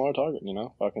guy, smaller target. You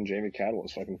know, fucking Jamie Cadwell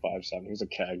was fucking 5'7". He was a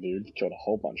CAG dude. Killed a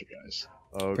whole bunch of guys.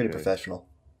 Okay. Pretty professional.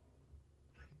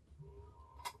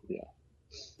 Yeah.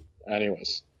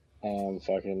 Anyways,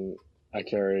 fucking, I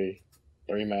carry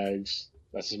 3 mags.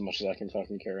 That's as much as I can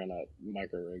fucking carry on that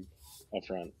micro rig up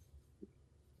front.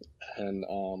 And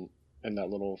in that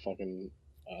little fucking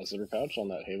zipper pouch on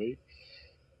that Haley,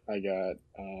 I got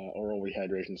oral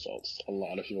rehydration salts. A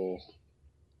lot of people,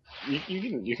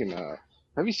 you can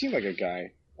have you seen like a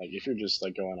guy, like if you're just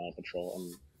like going on patrol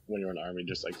and when you're in the army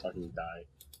just like fucking die,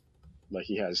 like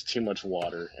he has too much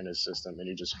water in his system and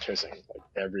he's just pissing like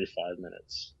every 5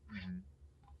 minutes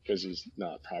because he's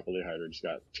not properly hydrated. He's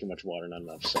got too much water, not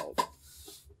enough salt.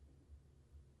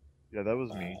 Yeah, that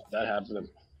was me. That happened.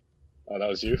 Oh, that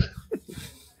was you?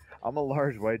 I'm a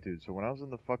large white dude, so when I was in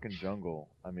the fucking jungle,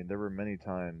 I mean, there were many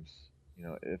times, you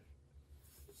know, if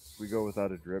we go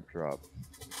without a drip drop,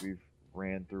 we've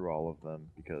ran through all of them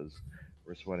because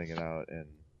we're sweating it out in,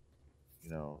 you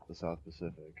know, the South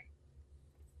Pacific,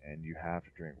 and you have to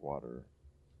drink water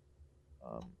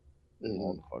all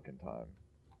the fucking time.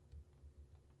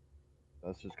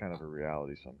 That's just kind of a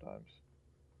reality sometimes.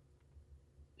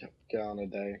 Yep, gallon a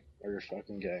day, or you're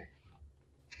fucking gay.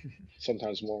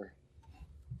 Sometimes more.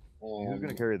 Who's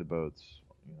gonna carry the boats?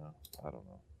 You know, I don't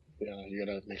know. Yeah, you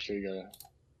gotta make sure you gotta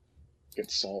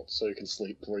get salt so you can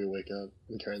sleep before you wake up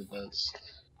and carry the boats.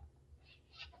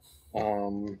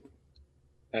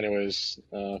 Anyways,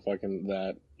 fucking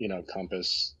that, you know,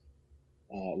 compass,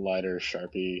 lighter,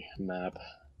 Sharpie, map,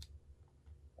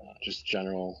 just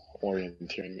general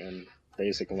orienteering and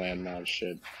basic land mount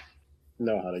shit.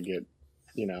 Know how to get,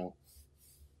 you know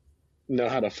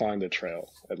how to find the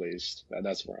trail, at least.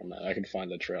 That's where I'm at. I can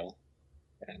find the trail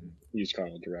and use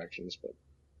cardinal directions, but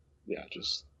yeah,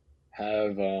 just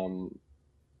have, you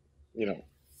know,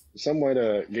 some way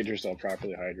to get yourself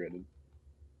properly hydrated.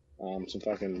 Some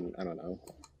fucking, I don't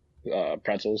know,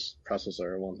 pretzels. Pretzels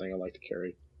are one thing I like to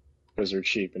carry because they're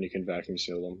cheap and you can vacuum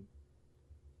seal them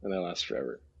and they last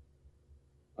forever.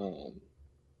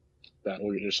 That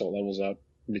will get your salt levels up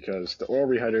because the oral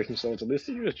rehydration salts, at least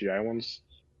the USGI ones,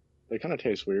 they kind of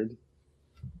taste weird.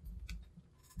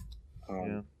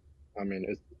 Yeah. I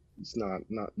mean, it's not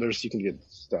there's, you can get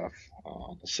stuff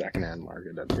on the secondhand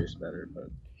market that tastes better, but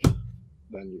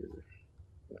then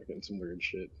you're getting some weird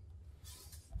shit.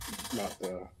 Not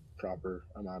the proper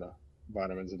amount of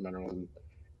vitamins and minerals and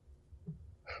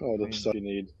all the stuff you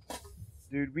need.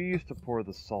 Dude, we used to pour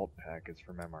the salt packets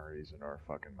from MREs into our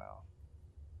fucking mouth.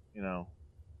 You know?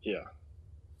 Yeah.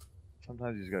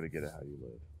 Sometimes you just gotta get it how you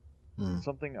live.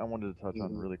 Something I wanted to touch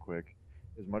on really quick.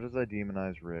 As much as I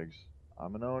demonize rigs,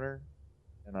 I'm an owner,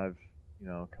 and I've,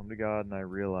 come to God and I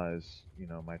realize,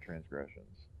 my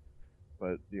transgressions.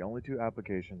 But the only two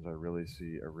applications I really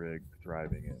see a rig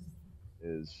thriving in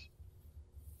is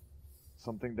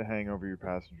something to hang over your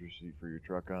passenger seat for your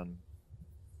truck on,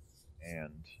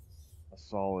 and a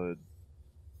solid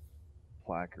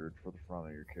placard for the front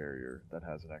of your carrier that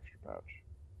has an extra pouch.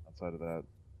 Outside of that,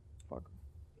 fuck 'em.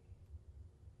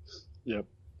 Yep.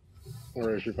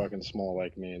 Or if you're fucking small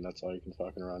like me and that's all you can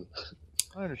fucking run.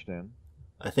 I understand.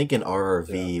 I think an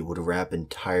RRV would wrap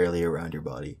entirely around your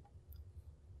body.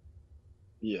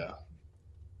 Yeah.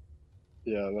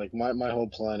 Yeah, like my whole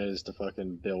plan is to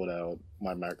fucking build out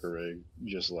my micro rig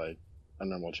just like a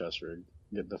normal chest rig.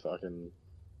 Get the fucking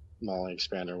Molly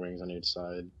expander wings on each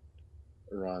side.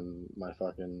 Run my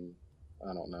fucking,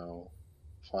 I don't know,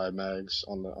 5 mags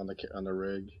on the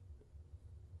rig.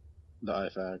 The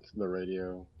IFAC, the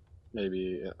radio,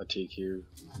 maybe a TQ.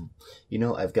 You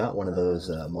know, I've got one of those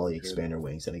Molly expander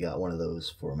wings, and I got one of those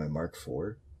for my Mark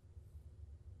IV.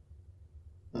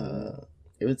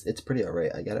 It's pretty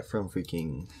alright. I got it from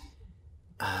freaking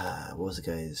what was the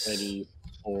guy's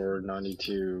 84,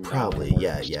 92. Probably,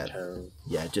 yeah.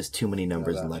 Yeah, just too many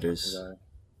numbers and letters.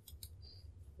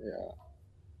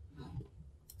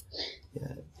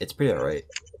 Yeah, it's pretty alright.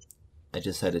 I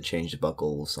just had to change the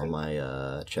buckles on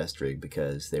my chest rig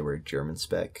because they were German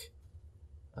spec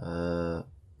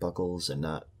buckles and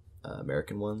not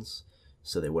American ones,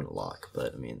 so they wouldn't lock.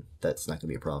 But I mean, that's not gonna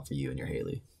be a problem for you and your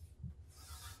Haley.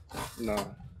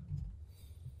 No.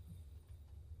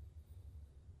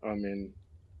 I mean,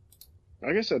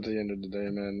 I guess at the end of the day,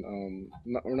 man,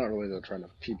 we're not really trying to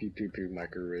pee-poo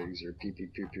micro rigs or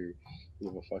pee-poo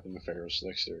with a fucking Ferro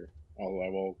Slickster. Although I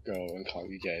will go and call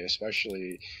you gay,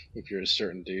 especially if you're a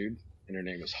certain dude and your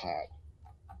name is Hot.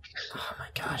 Oh my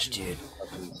gosh, dude.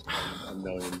 $1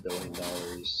 million billion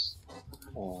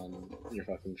on your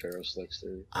fucking Ferro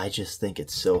Slickster. I just think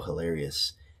it's so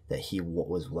hilarious that he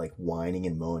was like whining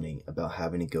and moaning about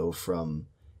having to go from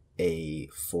a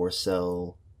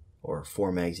 4-cell or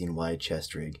 4 magazine wide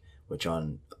chest rig, which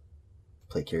on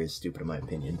plate carrier is stupid in my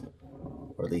opinion,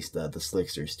 or at least the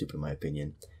Slickster is stupid in my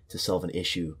opinion, to solve an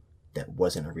issue that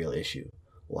wasn't a real issue.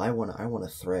 Well, I want to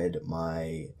thread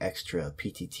my extra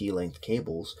PTT length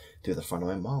cables through the front of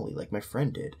my Molly like my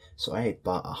friend did. So I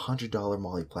bought a $100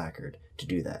 Molly placard to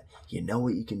do that. You know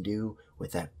what you can do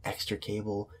with that extra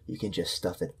cable? You can just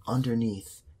stuff it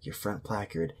underneath your front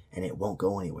placard and it won't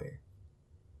go anywhere.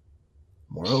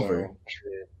 Moreover,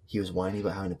 he was whining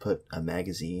about having to put a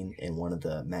magazine in one of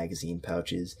the magazine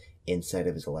pouches inside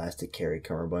of his elastic carry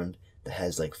cummerbund that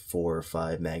has like 4 or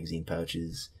 5 magazine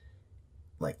pouches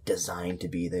like designed to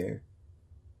be there.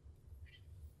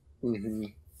 Mm-hmm.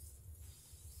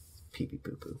 Pee pee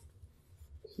poo poo.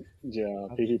 Yeah,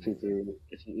 pee pee poo.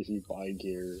 If you buy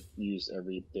gear, use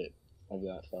every bit of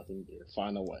that fucking gear.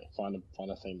 Find a way. Find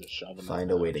a thing to shove in. Find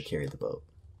a way to carry the boat.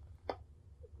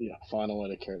 Yeah, find a way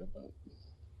to carry the boat.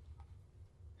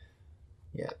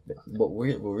 Yeah, but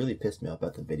what really pissed me off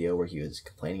about the video where he was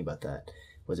complaining about that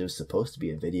was it was supposed to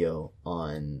be a video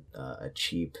on a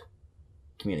cheap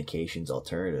communications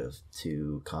alternative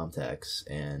to Comtax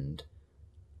and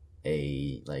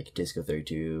a like Disco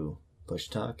 32 push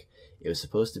talk. It was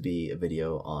supposed to be a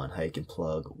video on how you can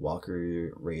plug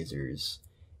Walker razors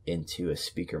into a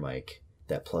speaker mic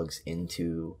that plugs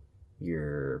into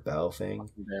your bow thing,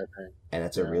 and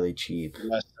that's a really cheap,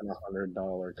 less than $100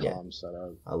 comm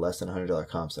setup. A less than $100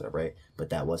 comm setup, right? But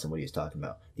that wasn't what he was talking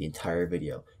about. The entire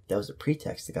video, that was a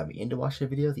pretext that got me into watching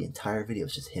the video. The entire video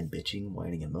was just him bitching,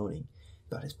 whining, and moaning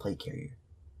about his plate carrier.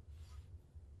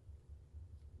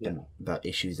 Yeah. And about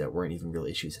issues that weren't even real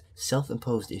issues.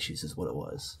 Self-imposed issues is what it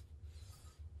was.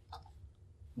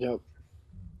 Yep.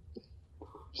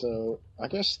 So, I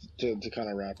guess to kind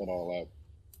of wrap it all up,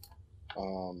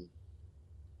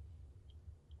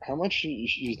 how much do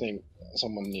you think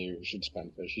someone new should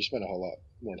spend fish? You spend a whole lot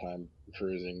more time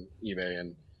perusing eBay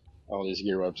and all these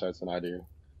gear websites than I do.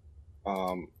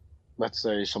 Let's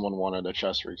say someone wanted a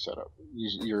chest rig setup.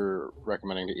 You're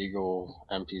recommending the Eagle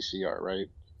MPCR, right?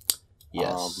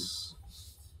 Yes.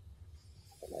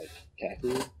 Like khaki?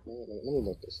 Let me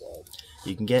look this up.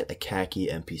 You can get a khaki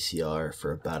MPCR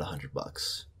for about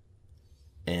 $100.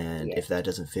 And if that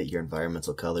doesn't fit your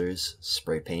environmental colors,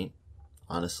 spray paint,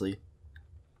 honestly.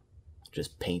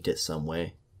 Just paint it some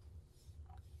way.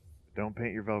 Don't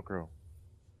paint your Velcro.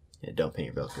 Yeah, don't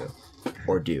paint your Velcro.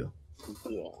 Or do.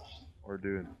 Yeah. Or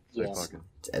do. Say fucking.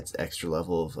 It's extra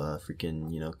level of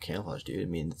freaking, camouflage, dude. I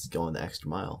mean, it's going the extra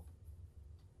mile.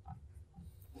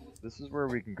 This is where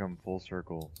we can come full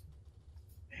circle.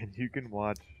 And you can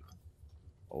watch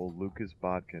old Lucas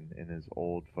Botkin in his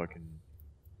old fucking,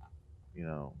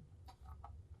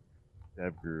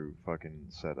 DevGru fucking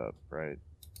setup, right?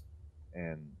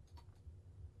 And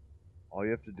all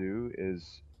you have to do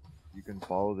is you can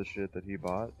follow the shit that he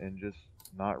bought and just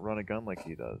not run a gun like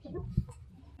he does.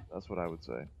 That's what I would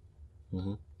say.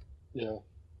 Mm-hmm. Yeah.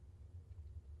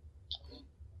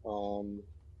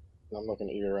 I'm looking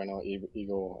at you right now,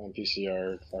 Eagle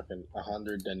MPCR, fucking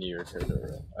 100 denier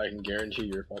Cordura. I can guarantee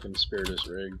your fucking Spiritus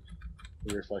rig,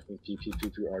 your fucking PP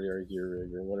RDR gear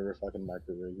rig, or whatever fucking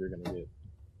micro rig you're gonna get.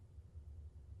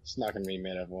 It's not gonna be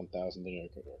made out of 1,000 denier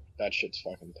Cordura. That shit's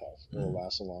fucking tough. It'll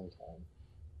last a long time.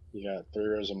 You got 3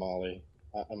 rows of Molly.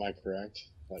 Am I correct?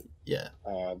 Like, Yeah.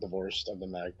 Divorced of the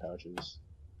mag pouches.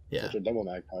 Yeah. Which are double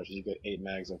mag pouches. You get 8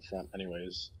 mags up front,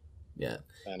 anyways. Yeah.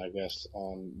 And I guess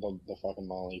on the fucking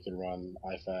Molly, you can run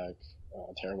IFAC,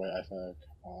 tearaway IFAC,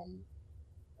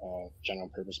 general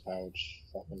purpose pouch.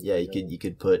 Fucking Yeah, you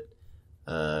could put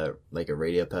like a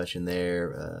radio pouch in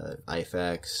there,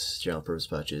 IFACs, general purpose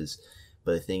pouches.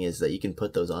 But the thing is that you can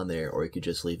put those on there, or you could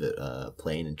just leave it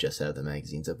plain and just have the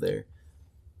magazines up there.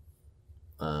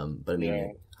 But I mean,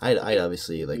 Yeah. I'd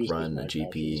obviously like Use run a those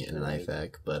mag GP pouches and an for, like-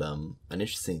 IFAC. But an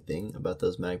interesting thing about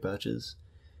those mag pouches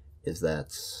is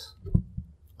that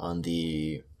on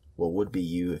the what would be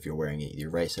you if you're wearing it, your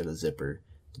right side of the zipper,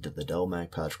 the double mag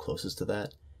pouch closest to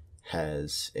that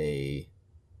has a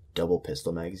double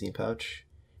pistol magazine pouch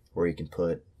where you can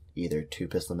put either 2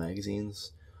 pistol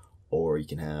magazines, or you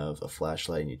can have a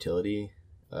flashlight and utility.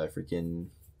 What are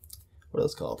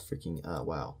those called?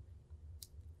 Wow.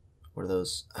 What are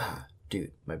those?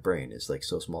 Dude, my brain is like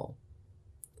so small.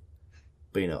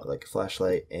 But like a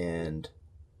flashlight and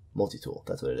multi-tool,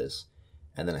 that's what it is.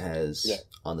 And then it has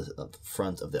on the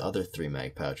front of the other 3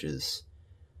 mag pouches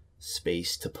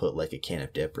space to put like a can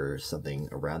of dip or something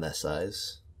around that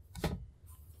size.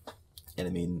 And I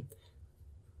mean,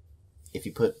 if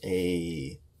you put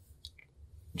a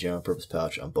general purpose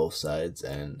pouch on both sides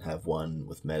and have one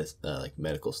with like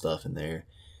medical stuff in there,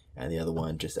 and the other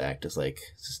one just act as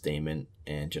like sustainment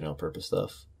and general purpose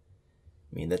stuff,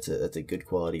 I mean that's a good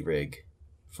quality rig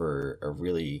for a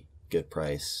really good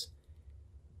price.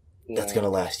 That's gonna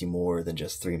last you more than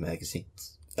just 3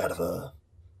 magazines out of a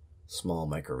small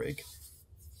micro rig.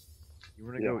 You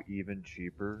want to go even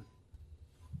cheaper?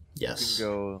 Yes. You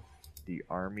can go the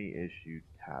Army issued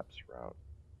TAPS route.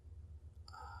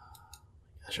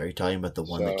 Gosh, are you talking about the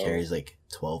one that carries like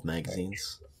 12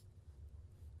 magazines?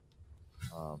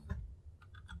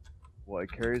 Well,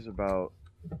 it carries about.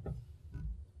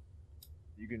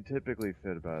 You can typically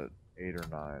fit about 8 or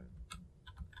 9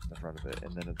 in the front of it,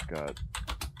 and then it's got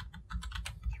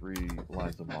 3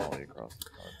 lines of Molly across the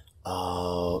front.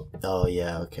 Oh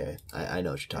yeah, okay. I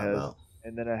know what you're talking about.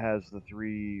 And then it has the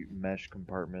 3 mesh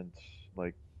compartments,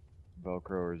 like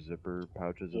Velcro or zipper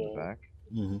pouches in the back.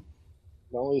 Mm-hmm.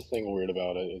 The only thing weird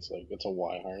about it is like it's a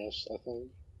Y harness, I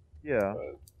think. Yeah.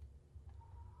 But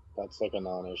that's like a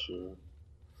non-issue.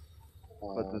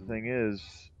 But the thing is,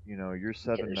 you're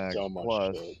 7 mags so much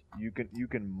plus. shit. You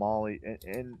can Molly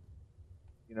and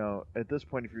at this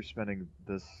point, if you're spending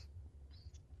this,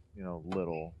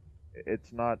 little,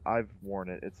 it's not. I've worn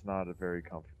it. It's not a very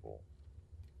comfortable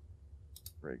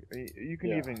rig. You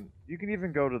can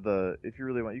even go to the, if you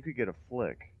really want, you could get a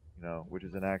flick, which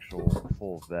is an actual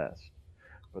full vest.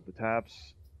 But the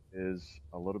TAPS is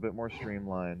a little bit more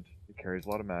streamlined. It carries a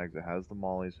lot of mags. It has the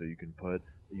Molly, so you can put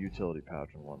a utility pouch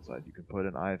on one side. You can put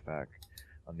an IFAC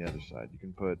on the other side. You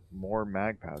can put more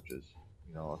mag pouches,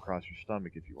 across your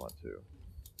stomach if you want to.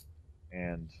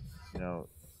 And,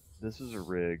 this is a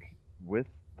rig with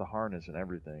the harness and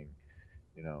everything,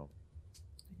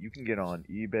 you can get on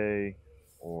eBay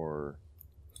or,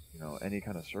 any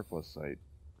kind of surplus site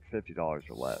for $50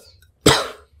 or less.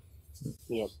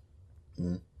 Yep.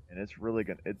 Mm-hmm. And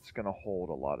it's gonna hold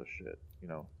a lot of shit.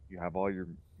 You have all your,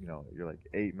 you're like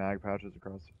 8 mag pouches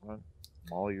across the front,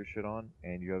 Molly your shit on,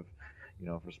 and you have,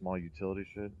 for small utility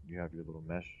shit, you have your little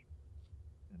mesh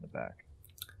in the back.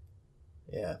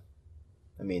 Yeah.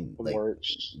 I mean, It like,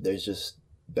 works. there's just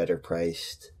better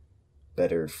priced,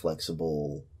 better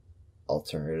flexible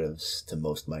alternatives to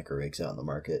most micro rigs out in the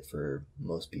market for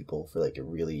most people for like a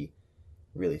really,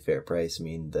 really fair price. I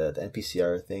mean, the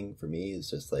NPCR thing for me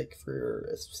is just like for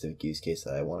a specific use case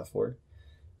that I want to afford.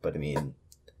 But I mean,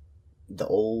 the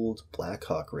old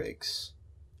Blackhawk rigs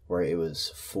where it was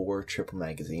 4 triple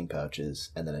magazine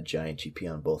pouches and then a giant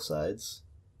GP on both sides.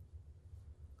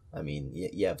 I mean,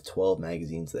 you have 12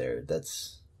 magazines there.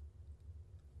 That's.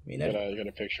 I mean, You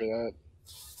gotta picture that?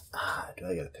 do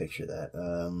I gotta picture that?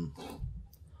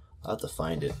 I'll have to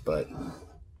find it, but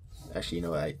actually,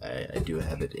 I do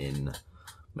have it in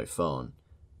my phone.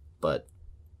 But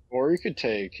Or you could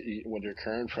take what your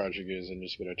current project is and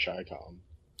just get a Chicom.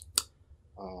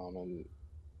 and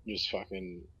just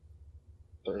fucking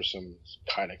throw some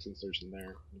Kydex inserts in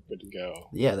there. Good to go.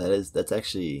 Yeah, that's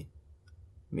actually.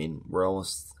 I mean, we're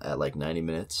almost at like 90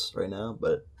 minutes right now,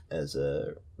 but as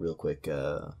a real quick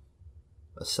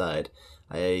aside,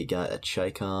 I got a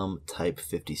Chicom Type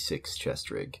 56 chest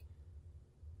rig,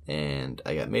 and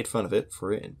I got made fun of it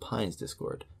for it in Pine's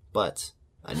Discord. But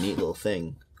a neat little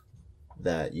thing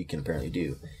that you can apparently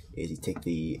do is you take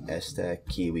the S-Stack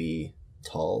Kiwi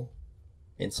Tall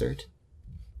insert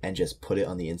and just put it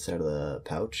on the inside of the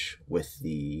pouch with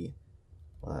the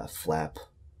flap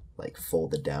like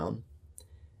folded down,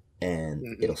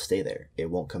 and it'll stay there.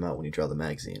 It won't come out when you draw the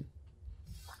magazine.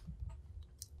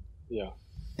 Yeah.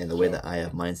 And the way that I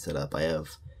have mine set up, I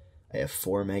have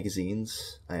 4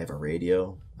 magazines, I have a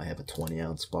radio, I have a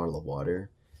 20-ounce bottle of water,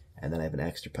 and then I have an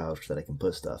extra pouch that I can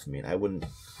put stuff. I mean, I wouldn't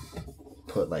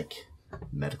put like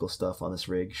medical stuff on this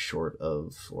rig short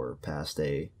of or past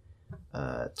a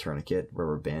tourniquet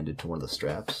rubber banded to one of the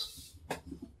straps.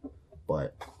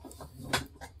 But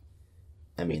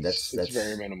I mean, that's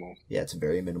very minimal. Yeah, it's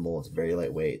very minimal. It's very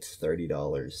lightweight. It's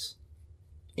 $30,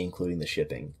 including the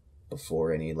shipping,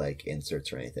 before any like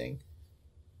inserts or anything.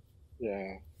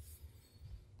 Yeah.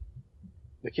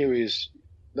 The Kiwis,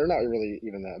 they're not really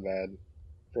even that bad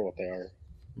for what they are.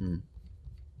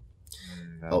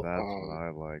 Now that's what I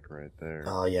like right there.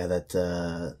 Oh yeah, that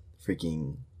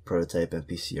freaking prototype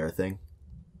MPCR thing.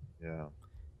 Yeah.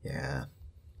 Yeah.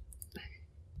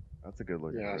 That's a good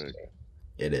looking rig.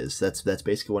 It is. That's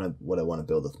basically what I want to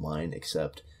build with mine,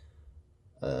 except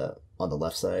on the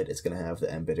left side it's gonna have the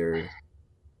emitter,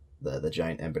 the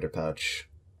giant emitter pouch,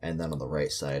 and then on the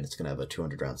right side it's gonna have a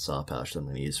 200-round saw pouch that I'm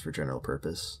gonna use for general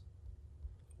purpose.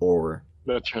 Or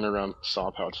that turnaround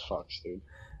saw pouch fucks, dude.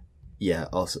 Yeah.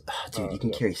 Also, dude, you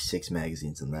can carry 6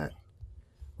 magazines in that.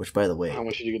 Which, by the way, how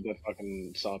much did you get that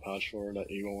fucking saw pouch for?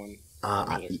 That Eagle one? How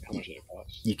much did it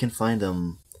cost? You can find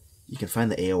them. You can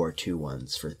find the AOR2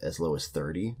 ones for as low as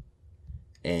 30,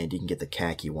 and you can get the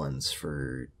khaki ones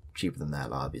for cheaper than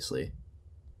that, obviously.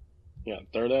 Yeah,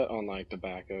 throw that on like the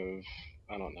back of,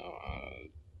 I don't know,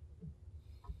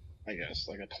 I guess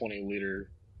like a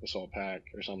 20-liter assault pack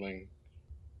or something.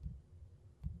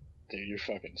 Dude, you're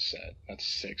fucking set. That's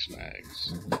 6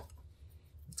 mags.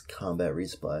 It's combat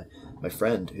resupply. My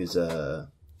friend, who's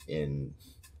in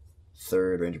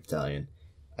 3rd Ranger Battalion,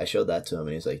 I showed that to him,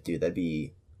 and he's like, "Dude, that'd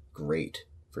be great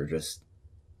for just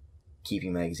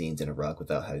keeping magazines in a ruck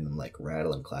without having them like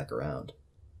rattle and clack around."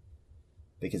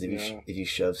 Because if you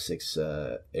shove 6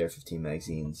 AR-15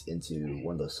 magazines into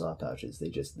one of those saw pouches,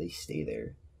 they stay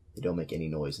there. They don't make any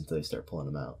noise until they start pulling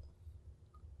them out.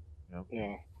 Yep.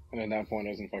 Yeah, and at that point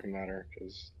it doesn't fucking matter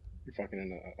because you're fucking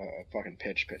in a fucking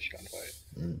pitch gunfight.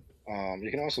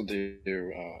 You can also do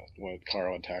what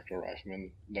Carl, a tactical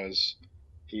rifleman, does.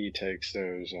 He takes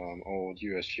those old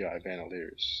USGI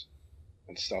Bandoliers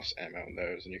and stuffs ammo in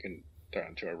those, and you can throw it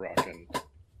into a ruck. And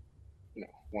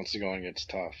once the going gets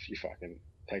tough, you fucking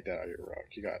take that out of your ruck.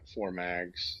 You got 4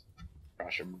 mags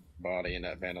across your body in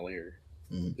that bandolier.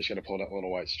 Just gotta pull that little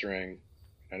white string,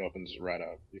 and it opens right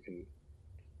up. You can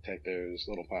take those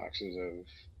little boxes of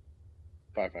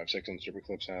 5.56 and super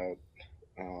clips out,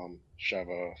 shove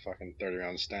a fucking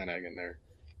 30-round Stanag in there.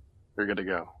 You're good to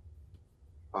go.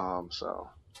 So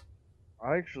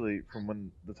I actually,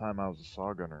 from the time I was a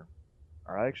saw gunner,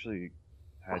 I actually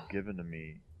had given to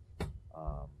me,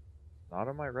 not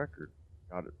on my record,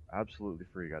 got it absolutely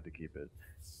free, got to keep it,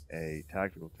 a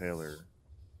Tactical Tailor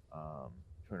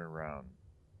 200-round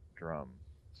drum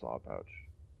saw pouch.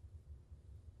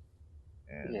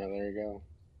 And yeah, there you go.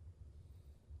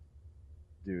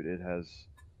 Dude, it has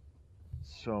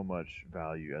so much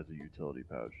value as a utility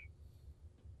pouch.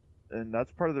 And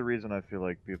that's part of the reason I feel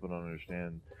like people don't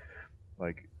understand,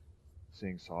 like,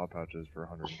 seeing saw pouches for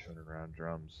 100 and 200 round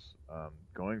drums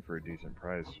going for a decent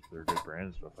price. They're good brand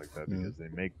and stuff like that because they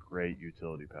make great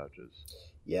utility pouches.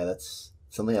 Yeah, that's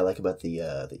something I like about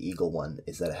the Eagle one,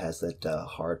 is that it has that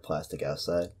hard plastic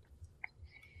outside.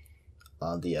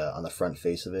 On the front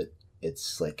face of it,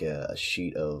 it's like a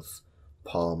sheet of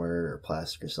polymer or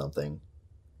plastic or something,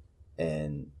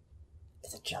 and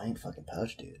it's a giant fucking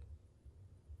pouch, dude.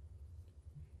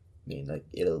 I mean, like,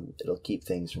 it'll keep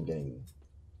things from getting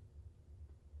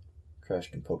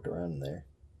crushed and poked around in there.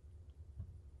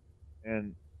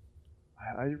 And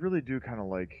I really do kind of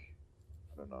like,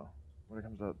 I don't know, when it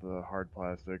comes to the hard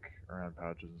plastic around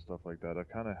pouches and stuff like that, I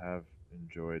kind of have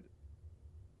enjoyed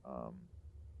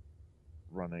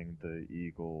running the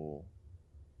Eagle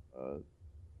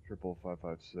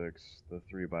 556, the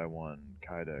 3x1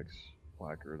 Kydex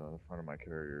placard on the front of my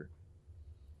carrier.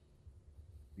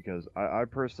 Because I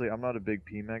personally, I'm not a big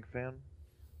PMAG fan,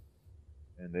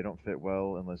 and they don't fit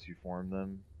well unless you form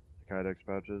them to Kydex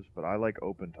pouches. But I like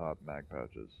open top mag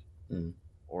pouches. Mm.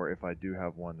 Or if I do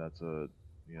have one that's a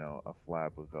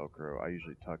flap with Velcro, I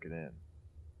usually tuck it in.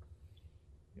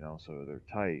 So they're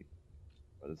tight,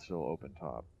 but it's still open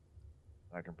top.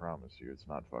 I can promise you, it's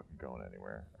not fucking going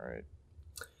anywhere. All right.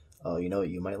 Oh, you know what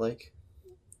you might like?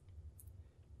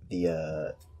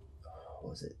 The what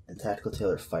was it? The Tactical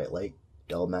Tailor Fight Light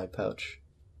dull mag pouch.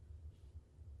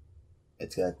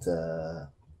 It's got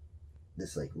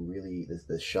this like really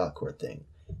this shock cord thing.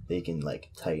 They can like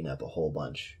tighten up a whole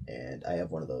bunch, and I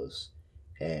have one of those.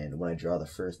 And when I draw the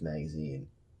first magazine,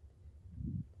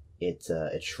 it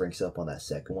shrinks up on that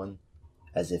second one,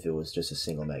 as if it was just a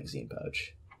single magazine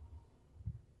pouch.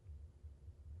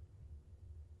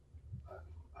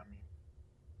 I mean,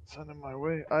 send them my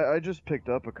way. I just picked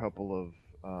up a couple of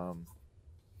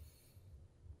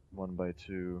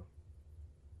 1x2.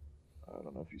 I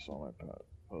don't know if you saw my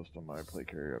post on my plate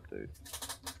carrier update.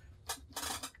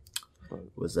 But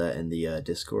Was that in the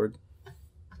Discord?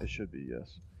 it should be,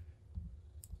 yes.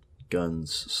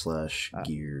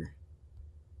 Guns/gear.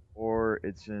 Or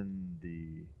it's in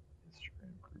the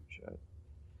Instagram group chat.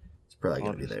 It's probably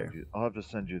gonna be there. I'll have to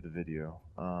send you the video.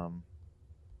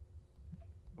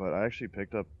 But I actually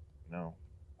picked up.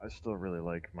 I still really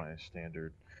like my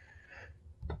standard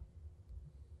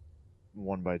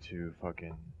 1x2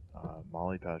 fucking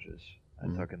Molly pouches. I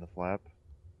tuck in the flap,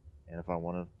 and if I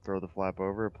want to throw the flap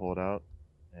over, pull it out,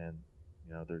 and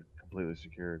they're completely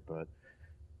secured, but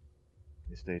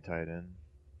they stay tight in,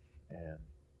 and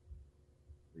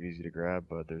they're easy to grab,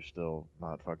 but they're still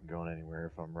not fucking going anywhere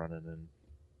if I'm running and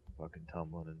fucking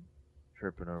tumbling and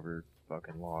tripping over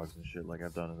fucking logs and shit like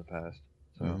I've done in the past.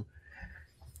 So.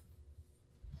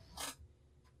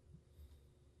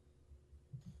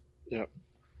 Yep.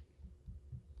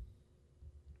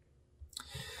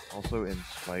 Also, in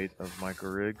spite of micro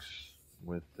rigs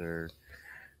with their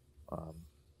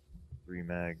 3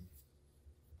 mag,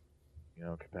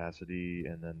 capacity,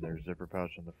 and then their zipper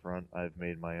pouch on the front, I've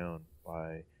made my own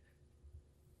by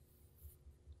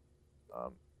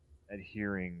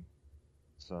adhering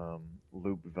some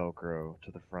loop Velcro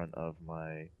to the front of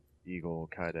my Eagle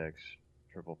Kydex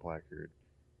triple placard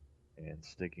and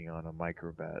sticking on a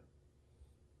microbat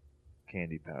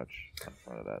candy pouch on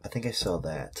front of that. I think I saw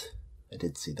that. I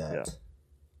did see that.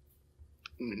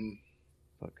 Yeah.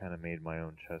 So I kind of made my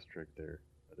own chest trick there.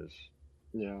 That is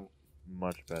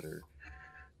much better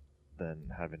than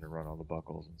having to run all the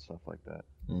buckles and stuff like that.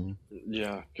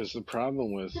 Yeah, because the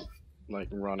problem with like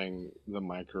running the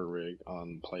micro rig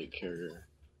on plate carrier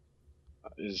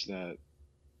is that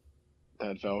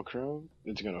Velcro,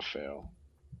 it's gonna fail.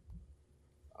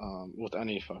 With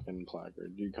any fucking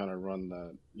placard, you kind of run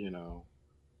that,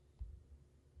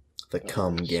 The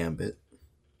cum gambit.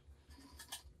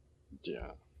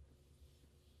 Yeah.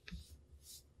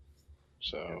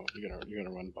 So you're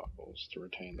gonna run buckles to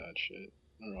retain that shit,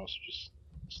 or else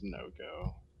it's no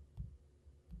go.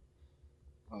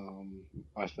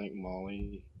 I think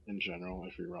Molly in general,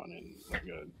 if you're running like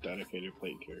a dedicated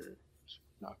plate carrier, it's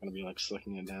not gonna be like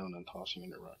slicking it down and tossing it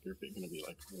in a ruck. You're gonna be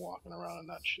like walking around in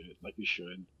that shit like you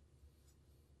should.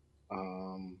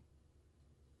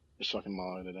 Just fucking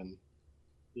Molly it in.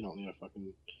 You don't need a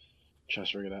fucking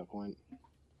chest rig at that point.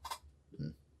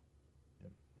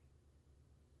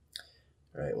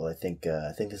 All right. Well, I think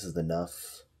this is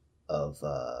enough of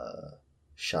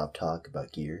shop talk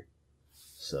about gear.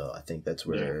 So I think that's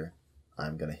where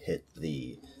I'm gonna hit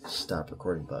the stop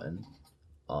recording button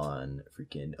on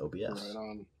freaking OBS. Right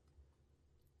on.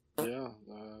 Yeah.